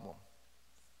deeper problem?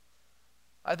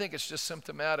 I think it's just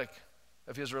symptomatic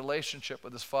of his relationship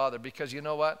with his Father, because you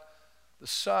know what? The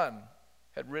Son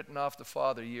had written off the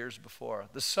Father years before.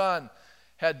 The Son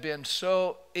had been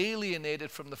so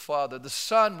alienated from the Father. The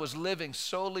Son was living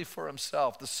solely for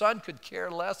himself. The Son could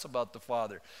care less about the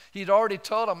Father. He'd already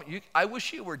told him, I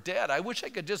wish you were dead. I wish I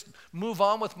could just move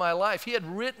on with my life. He had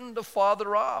written the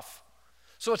Father off.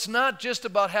 So it's not just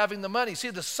about having the money.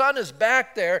 See, the Son is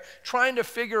back there trying to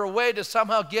figure a way to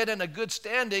somehow get in a good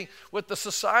standing with the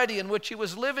society in which he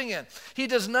was living in. He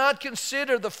does not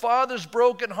consider the Father's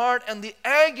broken heart and the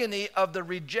agony of the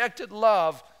rejected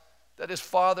love that his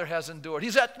Father has endured.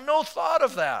 He's had no thought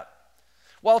of that.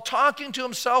 While talking to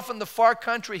himself in the far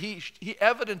country, he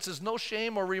evidences no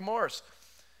shame or remorse.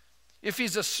 If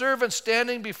he's a servant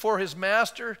standing before his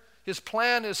master, his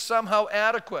plan is somehow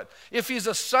adequate. If he's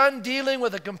a son dealing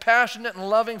with a compassionate and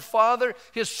loving father,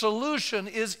 his solution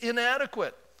is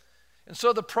inadequate. And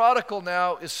so the prodigal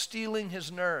now is steeling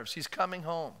his nerves. He's coming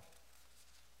home.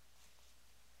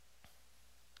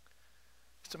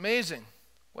 It's amazing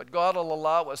what God will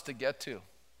allow us to get to.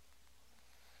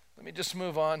 Let me just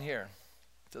move on here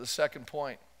to the second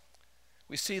point.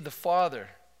 We see the Father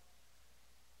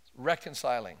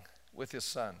reconciling with his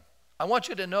Son. I want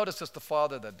you to notice it's the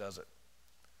Father that does it.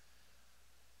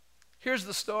 Here's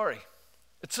the story.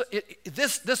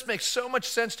 This makes so much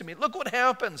sense to me. Look what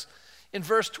happens in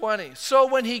verse 20. So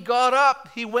when he got up,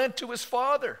 he went to his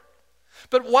father.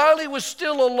 But while he was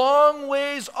still a long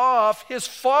ways off, his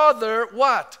father,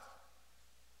 what?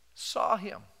 Saw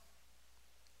him.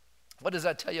 What does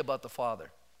that tell you about the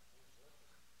Father?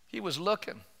 He was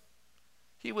looking.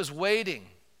 He was waiting.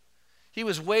 He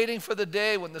was waiting for the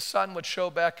day when the Son would show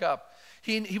back up.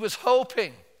 He was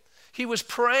hoping. He was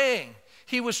praying.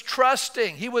 He was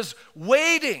trusting. He was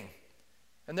waiting.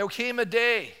 And there came a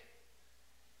day.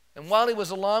 And while he was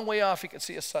a long way off, he could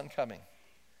see his Son coming.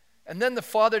 And then the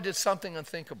Father did something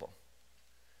unthinkable.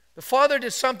 The Father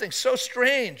did something so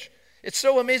strange. It's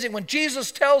so amazing. When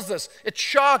Jesus tells this, it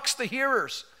shocks the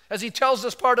hearers as he tells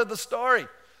this part of the story.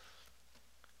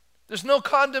 There's no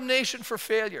condemnation for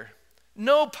failure,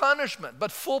 no punishment,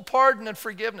 but full pardon and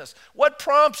forgiveness. What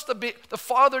prompts the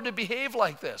Father to behave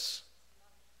like this?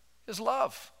 His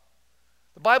love.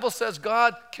 The Bible says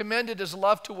God commended his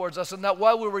love towards us, and that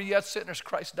while we were yet sinners,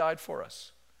 Christ died for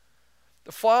us.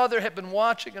 The Father had been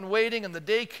watching and waiting, and the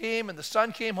day came, and the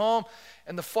Son came home,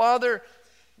 and the Father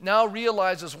now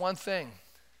realizes one thing.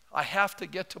 I have to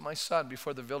get to my Son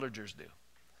before the villagers do.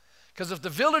 Because if the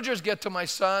villagers get to my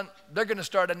Son, they're going to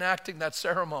start enacting that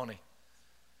ceremony.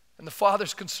 And the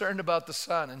Father's concerned about the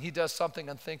Son, and he does something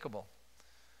unthinkable.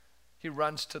 He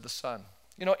runs to the Son.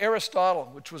 You know,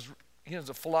 Aristotle, he was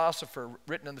a philosopher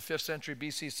written in the 5th century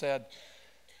BC, said,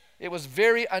 it was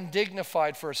very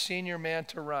undignified for a senior man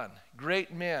to run.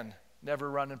 Great men never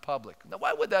run in public. Now,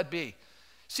 why would that be?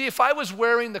 See, if I was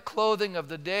wearing the clothing of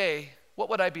the day, what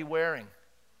would I be wearing?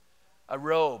 A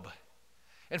robe.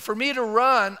 And for me to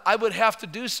run, I would have to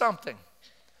do something.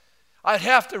 I'd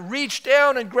have to reach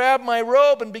down and grab my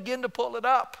robe and begin to pull it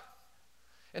up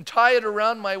and tie it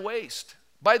around my waist.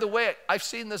 By the way, I've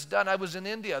seen this done. I was in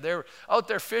India. They were out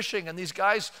there fishing, and these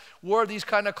guys wore these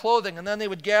kind of clothing, and then they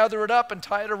would gather it up and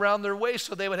tie it around their waist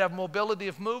so they would have mobility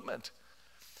of movement.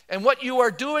 And what you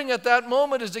are doing at that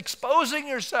moment is exposing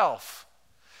yourself.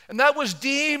 And that was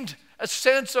deemed a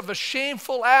sense of a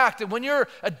shameful act. And when you're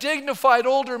a dignified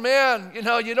older man,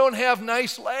 you don't have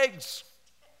nice legs.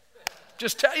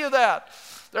 Just tell you that.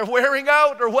 They're wearing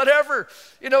out or whatever.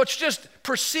 It's just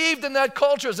perceived in that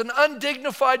culture as an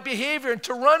undignified behavior. And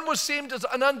to run was seen as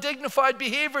an undignified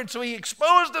behavior. And so he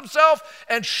exposed himself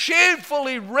and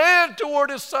shamefully ran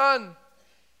toward his Son.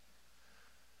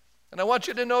 And I want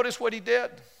you to notice what he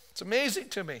did. It's amazing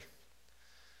to me.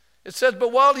 It says,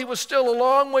 but while he was still a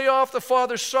long way off, the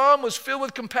Father saw him, was filled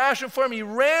with compassion for him. He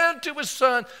ran to his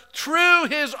Son, threw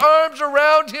his arms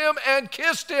around him, and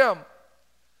kissed him.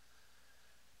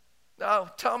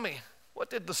 Now, tell me, what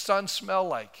did the Son smell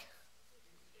like?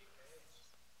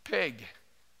 Pig.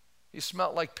 He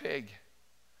smelled like pig.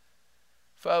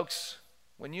 Folks,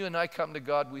 when you and I come to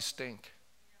God, we stink.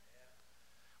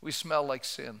 We smell like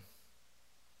sin.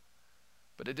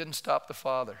 But it didn't stop the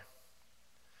Father.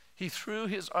 He threw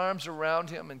his arms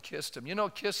around him and kissed him.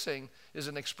 Kissing is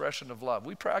an expression of love.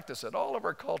 We practice it. All of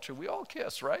our culture, we all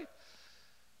kiss, right?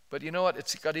 But you know what?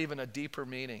 It's got even a deeper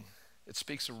meaning. It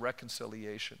speaks of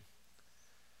reconciliation.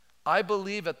 I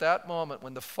believe at that moment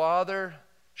when the Father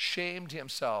shamed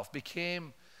himself,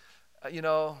 became,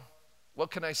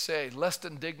 what can I say, less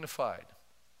than dignified,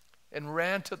 and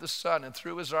ran to the Son and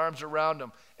threw his arms around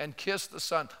him and kissed the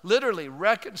Son, literally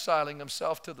reconciling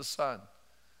himself to the Son.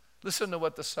 Listen to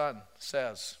what the Son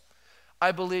says.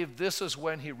 I believe this is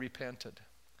when he repented.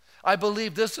 I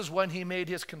believe this is when he made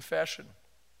his confession.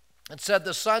 And said,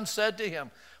 the son said to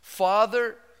him,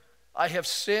 Father, I have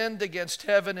sinned against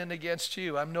heaven and against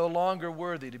you. I'm no longer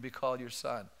worthy to be called your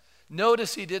son.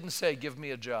 Notice he didn't say, give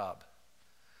me a job.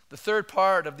 The third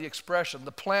part of the expression,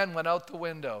 the plan went out the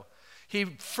window.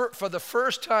 For the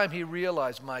first time, he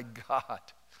realized, my God,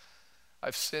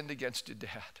 I've sinned against you,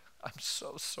 Dad. I'm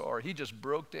so sorry. He just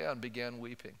broke down, began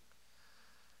weeping.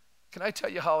 Can I tell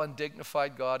you how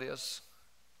undignified God is?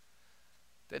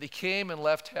 That he came and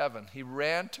left heaven. He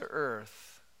ran to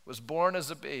earth, was born as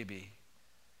a baby,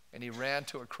 and he ran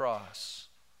to a cross.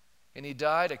 And he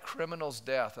died a criminal's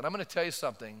death. And I'm going to tell you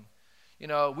something. You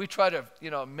know, we try to,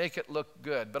 make it look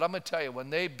good. But I'm going to tell you, when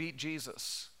they beat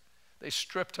Jesus, they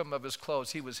stripped him of his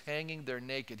clothes. He was hanging there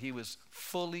naked. He was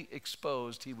fully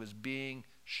exposed. He was being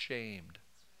shamed.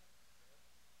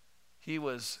 He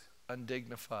was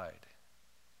undignified.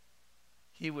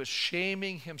 He was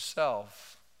shaming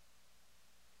himself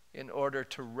in order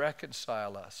to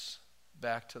reconcile us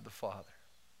back to the Father.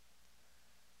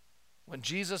 When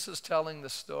Jesus is telling the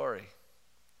story,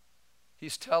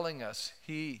 he's telling us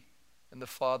he and the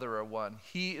Father are one.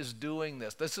 He is doing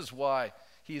this. This is why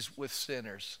he's with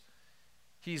sinners.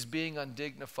 He's being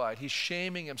undignified. He's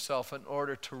shaming himself in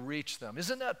order to reach them.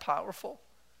 Isn't that powerful?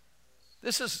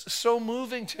 This is so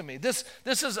moving to me. This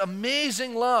is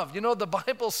amazing love. You know, the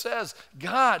Bible says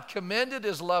God commended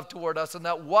his love toward us, and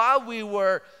that while we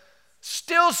were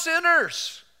still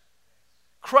sinners,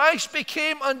 Christ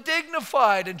became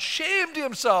undignified and shamed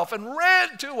himself and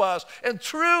ran to us and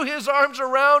threw his arms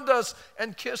around us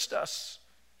and kissed us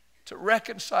to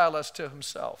reconcile us to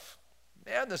himself.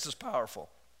 Man, this is powerful.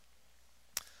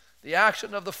 The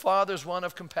action of the Father is one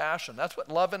of compassion. That's what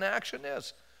love in action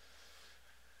is.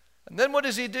 And then what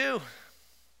does he do?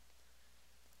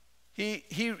 We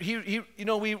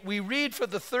read for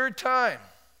the third time.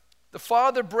 The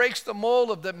Father breaks the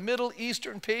mold of the Middle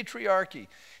Eastern patriarchy.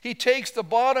 He takes the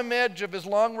bottom edge of his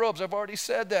long robes. I've already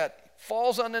said that.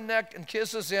 Falls on the neck and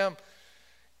kisses him.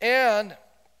 And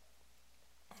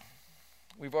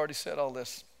we've already said all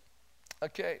this.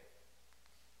 Okay.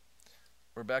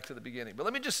 We're back to the beginning. But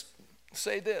let me just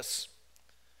say this.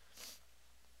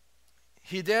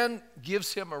 He then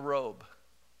gives him a robe.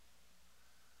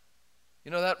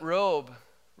 You know, that robe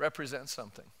represents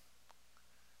something.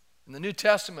 In the New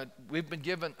Testament, we've been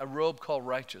given a robe called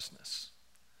righteousness.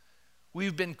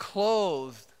 We've been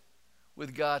clothed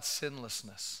with God's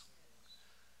sinlessness.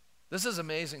 This is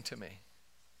amazing to me.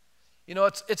 You know,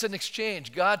 it's an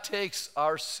exchange. God takes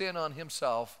our sin on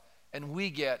himself, and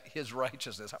we get his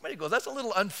righteousness. How many goes, that's a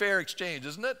little unfair exchange,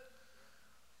 isn't it?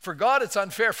 For God, it's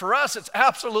unfair. For us, it's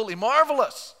absolutely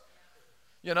marvelous.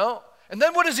 You know? And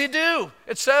then what does he do?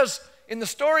 It says, in the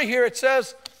story here, it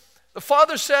says, the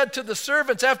father said to the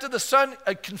servants after the son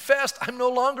confessed, I'm no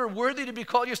longer worthy to be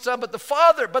called your son, but the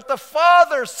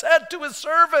father said to his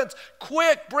servants,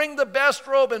 quick, bring the best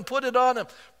robe and put it on him.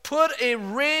 Put a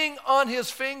ring on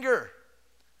his finger.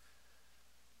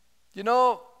 You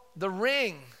know, the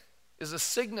ring is a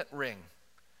signet ring.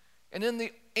 And in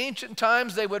the ancient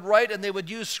times, they would write and they would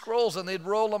use scrolls and they'd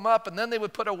roll them up, and then they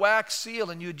would put a wax seal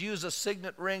and you'd use a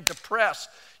signet ring to press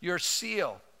your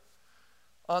seal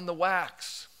on the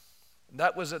wax. And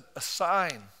that was a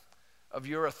sign of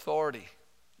your authority.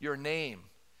 Your name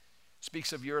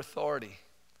speaks of your authority.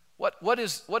 What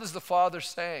is the Father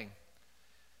saying?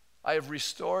 I have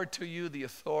restored to you the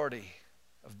authority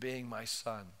of being my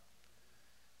son.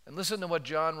 And listen to what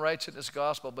John writes in his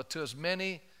gospel. But to as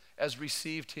many as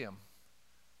received him,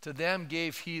 to them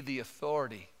gave he the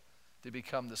authority to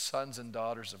become the sons and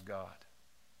daughters of God.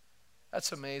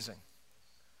 That's amazing.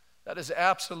 That is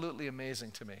absolutely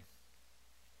amazing to me.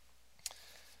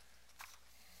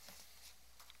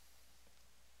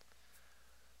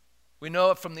 We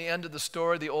know it from the end of the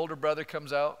story. The older brother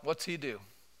comes out. What's he do?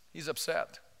 He's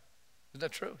upset. Isn't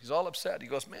that true? He's all upset. He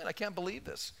goes, man, I can't believe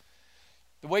this.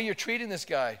 The way you're treating this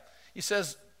guy. He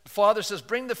says, the father says,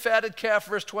 bring the fatted calf,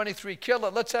 verse 23, kill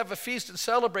it. Let's have a feast and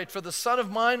celebrate. For the son of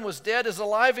mine was dead, is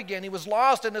alive again. He was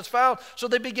lost and is found. So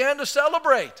they began to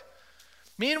celebrate.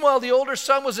 Meanwhile, the older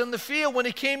son was in the field. When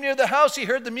he came near the house, he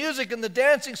heard the music and the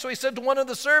dancing. So he said to one of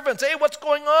the servants, hey, what's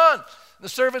going on? And the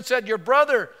servant said, your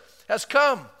brother has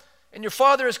come, and your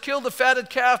father has killed the fatted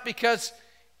calf because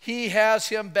he has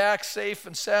him back safe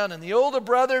and sound. And the older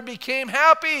brother became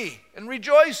happy and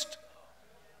rejoiced.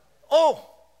 Oh,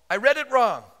 I read it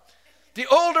wrong. The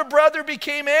older brother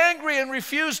became angry and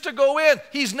refused to go in.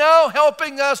 He's now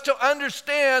helping us to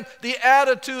understand the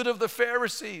attitude of the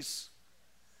Pharisees.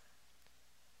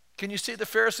 Can you see the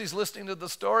Pharisees listening to the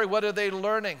story? What are they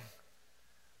learning?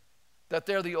 that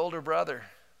they're the older brother,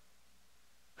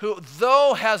 who,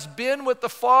 though has been with the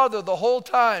father the whole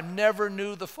time, never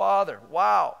knew the father.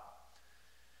 Wow.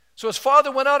 So his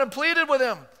father went out and pleaded with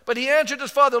him. But he answered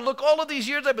his father, look, all of these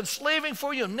years I've been slaving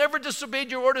for you, never disobeyed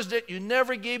your orders, that you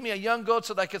never gave me a young goat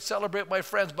so that I could celebrate my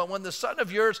friends. But when the son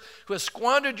of yours who has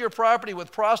squandered your property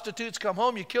with prostitutes come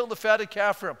home, you killed the fatted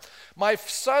calf for him. My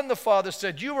son, the father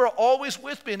said, you were always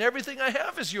with me and everything I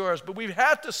have is yours. But we've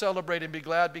had to celebrate and be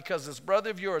glad because this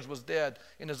brother of yours was dead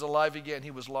and is alive again.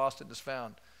 He was lost and is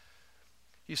found.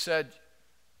 He said,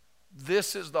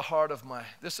 this is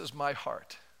my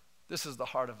heart. This is the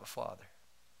heart of a father.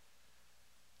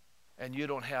 And you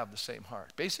don't have the same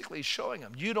heart. Basically, he's showing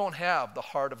him, you don't have the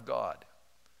heart of God.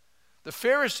 The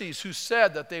Pharisees who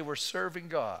said that they were serving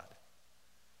God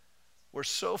were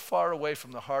so far away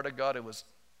from the heart of God, it was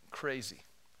crazy.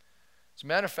 As a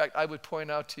matter of fact, I would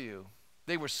point out to you,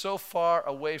 they were so far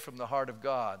away from the heart of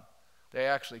God, they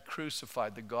actually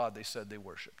crucified the God they said they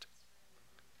worshiped.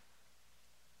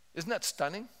 Isn't that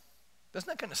stunning? Doesn't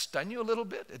that kind of stun you a little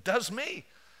bit? It does me.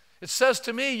 It says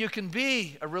to me, you can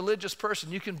be a religious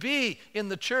person, you can be in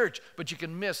the church, but you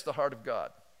can miss the heart of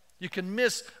God. You can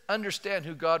misunderstand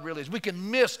who God really is. We can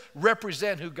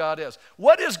misrepresent who God is.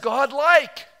 What is God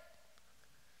like?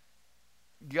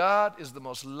 God is the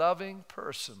most loving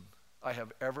person I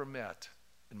have ever met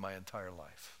in my entire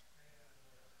life.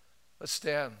 Let's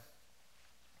stand.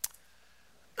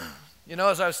 You know,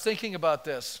 as I was thinking about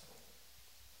this,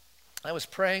 I was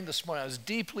praying this morning. I was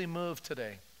deeply moved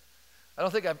today. I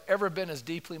don't think I've ever been as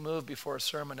deeply moved before a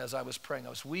sermon as I was praying. I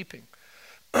was weeping.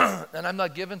 And I'm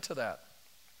not given to that.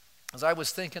 As I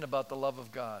was thinking about the love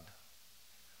of God.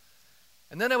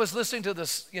 And then I was listening to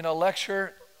this,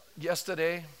 lecture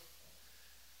yesterday.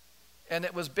 And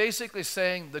it was basically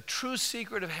saying the true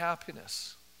secret of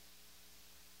happiness.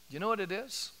 You know what it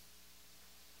is?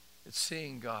 It's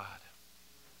seeing God.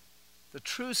 The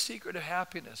true secret of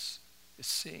happiness is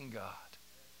seeing God.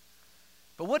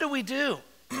 But what do we do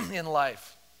in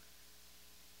life?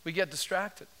 We get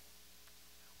distracted.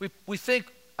 We think,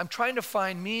 I'm trying to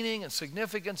find meaning and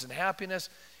significance and happiness,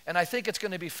 and I think it's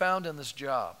going to be found in this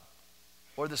job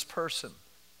or this person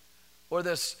or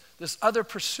this other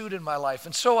pursuit in my life.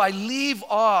 And so I leave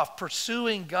off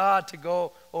pursuing God to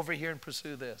go over here and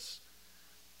pursue this.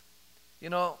 Do you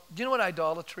know what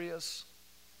idolatry is?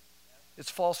 It's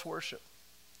false worship.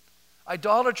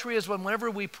 Idolatry is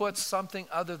whenever we put something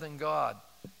other than God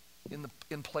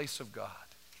in place of God.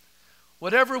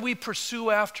 Whatever we pursue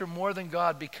after more than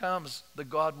God becomes the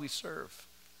God we serve.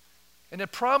 And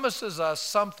it promises us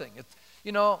something.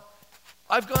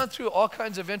 I've gone through all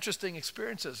kinds of interesting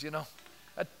experiences,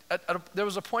 There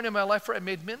was a point in my life where I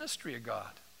made ministry of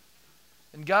God.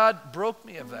 And God broke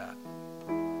me of that.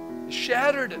 He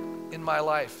shattered it in my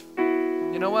life.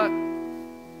 You know what?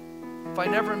 If I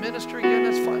never minister again,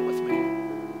 that's fine with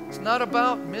me. It's not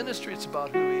about ministry, it's about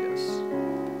who He is.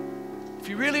 If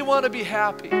you really want to be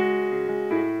happy,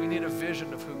 we need a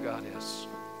vision of who God is.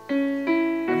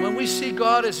 And when we see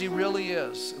God as He really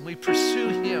is, and we pursue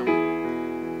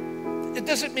Him, it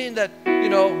doesn't mean that,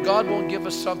 God won't give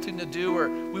us something to do or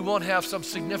we won't have some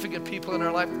significant people in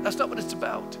our life. That's not what it's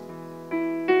about.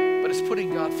 But it's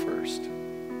putting God first.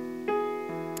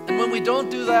 And when we don't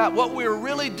do that, what we're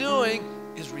really doing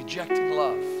is rejecting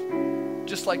love,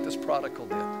 just like this prodigal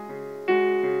did.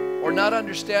 Or not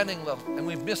understanding love, and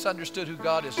we've misunderstood who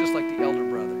God is, just like the elder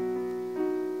brother.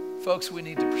 Folks, we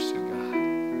need to pursue God.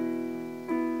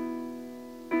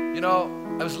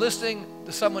 I was listening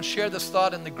to someone share this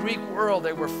thought. In the Greek world,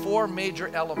 there were 4 major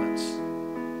elements: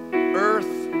 earth,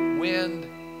 wind,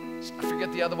 I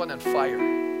forget the other one, and fire.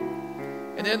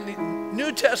 And in the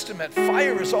New Testament,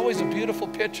 fire is always a beautiful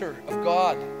picture of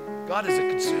God. God is a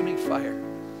consuming fire.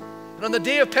 And on the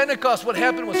day of Pentecost, what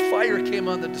happened was fire came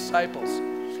on the disciples.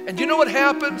 And you know what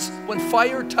happens when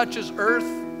fire touches earth?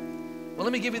 Well,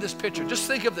 let me give you this picture. Just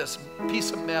think of this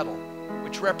piece of metal,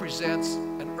 which represents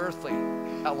an earthly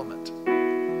element.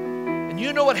 And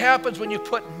you know what happens when you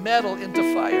put metal into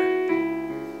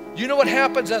fire? You know what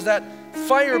happens as that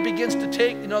fire begins to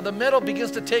take, the metal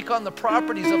begins to take on the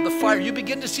properties of the fire. You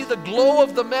begin to see the glow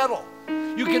of the metal.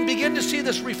 You can begin to see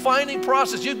this refining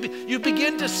process. You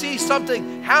begin to see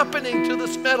something happening to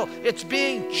this metal. It's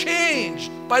being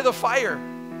changed by the fire.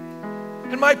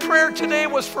 And my prayer today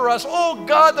was for us, oh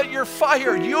God, that your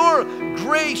fire, your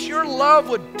grace, your love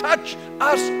would touch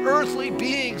us earthly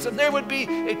beings, and there would be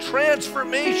a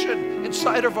transformation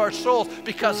inside of our souls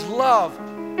because love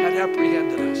had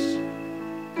apprehended us,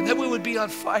 and that we would be on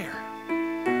fire.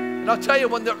 And I'll tell you,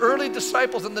 when the early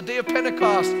disciples on the day of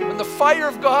Pentecost, when the fire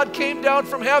of God came down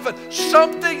from heaven,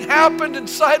 something happened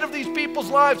inside of these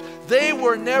people's lives. They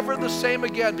were never the same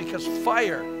again because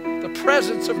fire, the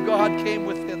presence of God, came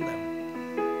within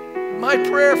them. My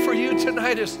prayer for you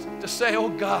tonight is to say, oh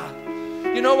God,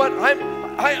 you know what?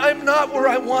 I'm not where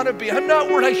I want to be. I'm not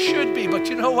where I should be. But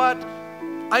you know what?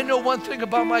 I know one thing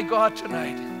about my God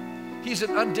tonight. He's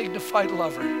an undignified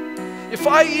lover. If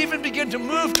I even begin to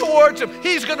move towards him,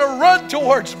 he's going to run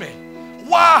towards me.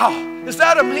 Wow, is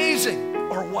that amazing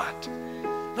or what?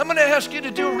 I'm going to ask you to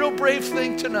do a real brave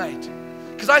thing tonight,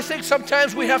 because I think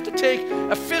sometimes we have to take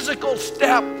a physical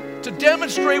step to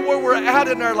demonstrate where we're at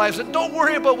in our lives. And don't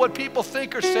worry about what people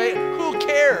think or say. Who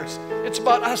cares? It's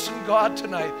about us and God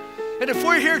tonight. And if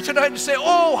we're here tonight and say,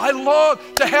 oh, I long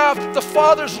to have the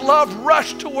Father's love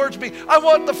rush towards me. I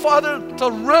want the Father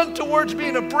to run towards me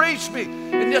and embrace me.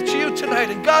 And that's you tonight.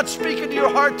 And God's speaking to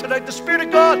your heart tonight. The Spirit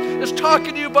of God is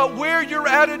talking to you about where you're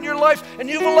at in your life. And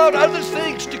you've allowed other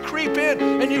things to creep in.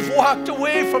 And you've walked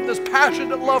away from this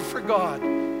passionate love for God.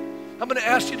 I'm going to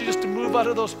ask you to just to move out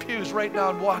of those pews right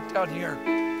now and walk down here.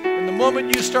 And the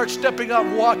moment you start stepping out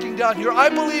and walking down here, I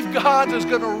believe God is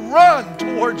going to run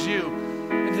towards you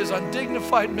in his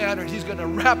undignified manner. He's going to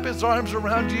wrap his arms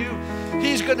around you.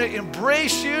 He's going to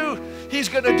embrace you. He's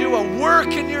going to do a work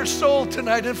in your soul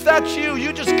tonight. If that's you,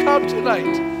 you just come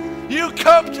tonight. You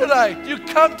come tonight. You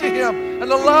come to him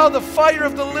and allow the fire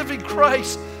of the living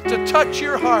Christ to touch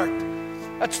your heart.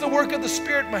 That's the work of the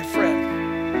Spirit, my friend.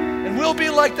 And we'll be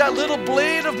like that little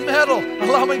blade of metal,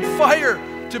 allowing fire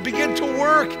to begin to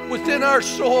work within our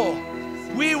soul.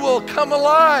 We will come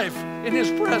alive in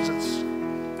his presence.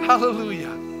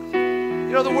 Hallelujah.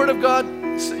 You know, the Word of God,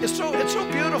 it's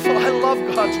so beautiful. I love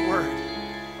God's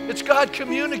Word. It's God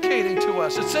communicating to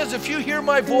us. It says, if you hear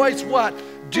my voice, what?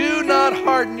 Do not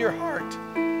harden your heart.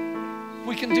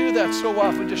 We can do that so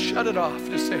often. Just shut it off.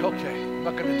 Just say, okay, I'm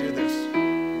not going to do this.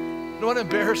 I don't want to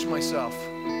embarrass myself.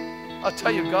 I'll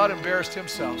tell you, God embarrassed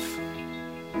himself.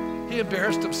 He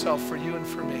embarrassed himself for you and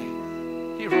for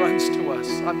me. He runs to us.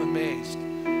 I'm amazed.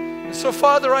 And so,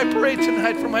 Father, I pray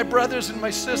tonight for my brothers and my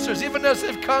sisters, even as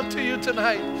they've come to you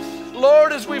tonight.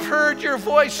 Lord, as we've heard your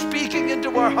voice speaking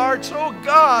into our hearts, oh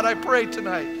God, I pray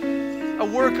tonight a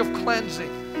work of cleansing,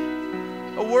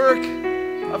 a work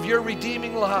of your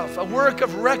redeeming love, a work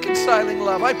of reconciling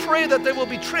love. I pray that there will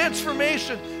be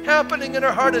transformation happening in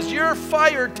our heart as your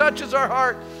fire touches our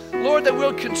heart. Lord, that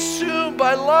we'll consume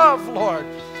by love, Lord.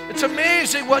 It's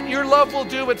amazing what your love will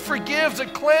do. It forgives,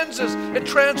 it cleanses, it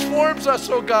transforms us,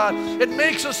 oh God. It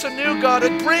makes us a new God.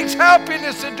 It brings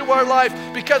happiness into our life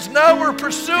because now we're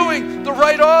pursuing the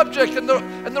right object, and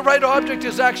the right object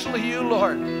is actually you,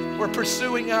 Lord. We're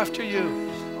pursuing after you.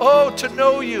 Oh, to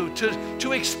know you,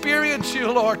 to experience you,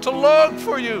 Lord, to long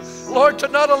for you, Lord, to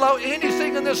not allow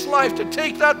anything in this life to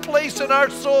take that place in our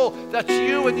soul. That's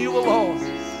you and you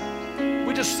alone.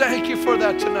 We just thank you for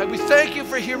that tonight. We thank you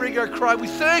for hearing our cry. We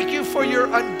thank you for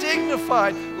your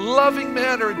undignified, loving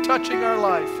manner in touching our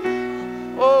life.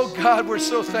 Oh God, we're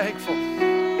so thankful.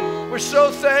 We're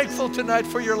so thankful tonight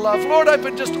for your love. Lord, I've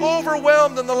been just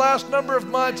overwhelmed in the last number of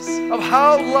months of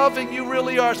how loving you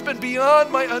really are. It's been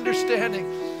beyond my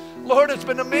understanding. Lord, it's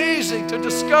been amazing to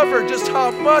discover just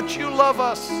how much you love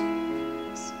us.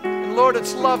 And Lord,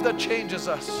 it's love that changes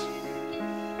us.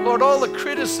 Lord, all the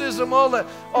criticism, all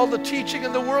the teaching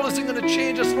in the world isn't going to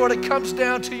change us. Lord, it comes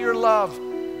down to your love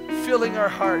filling our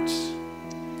hearts,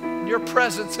 and your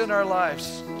presence in our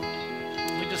lives.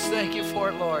 We just thank you for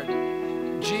it, Lord.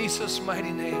 In Jesus'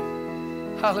 mighty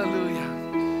name.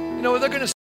 Hallelujah. You know, they're going to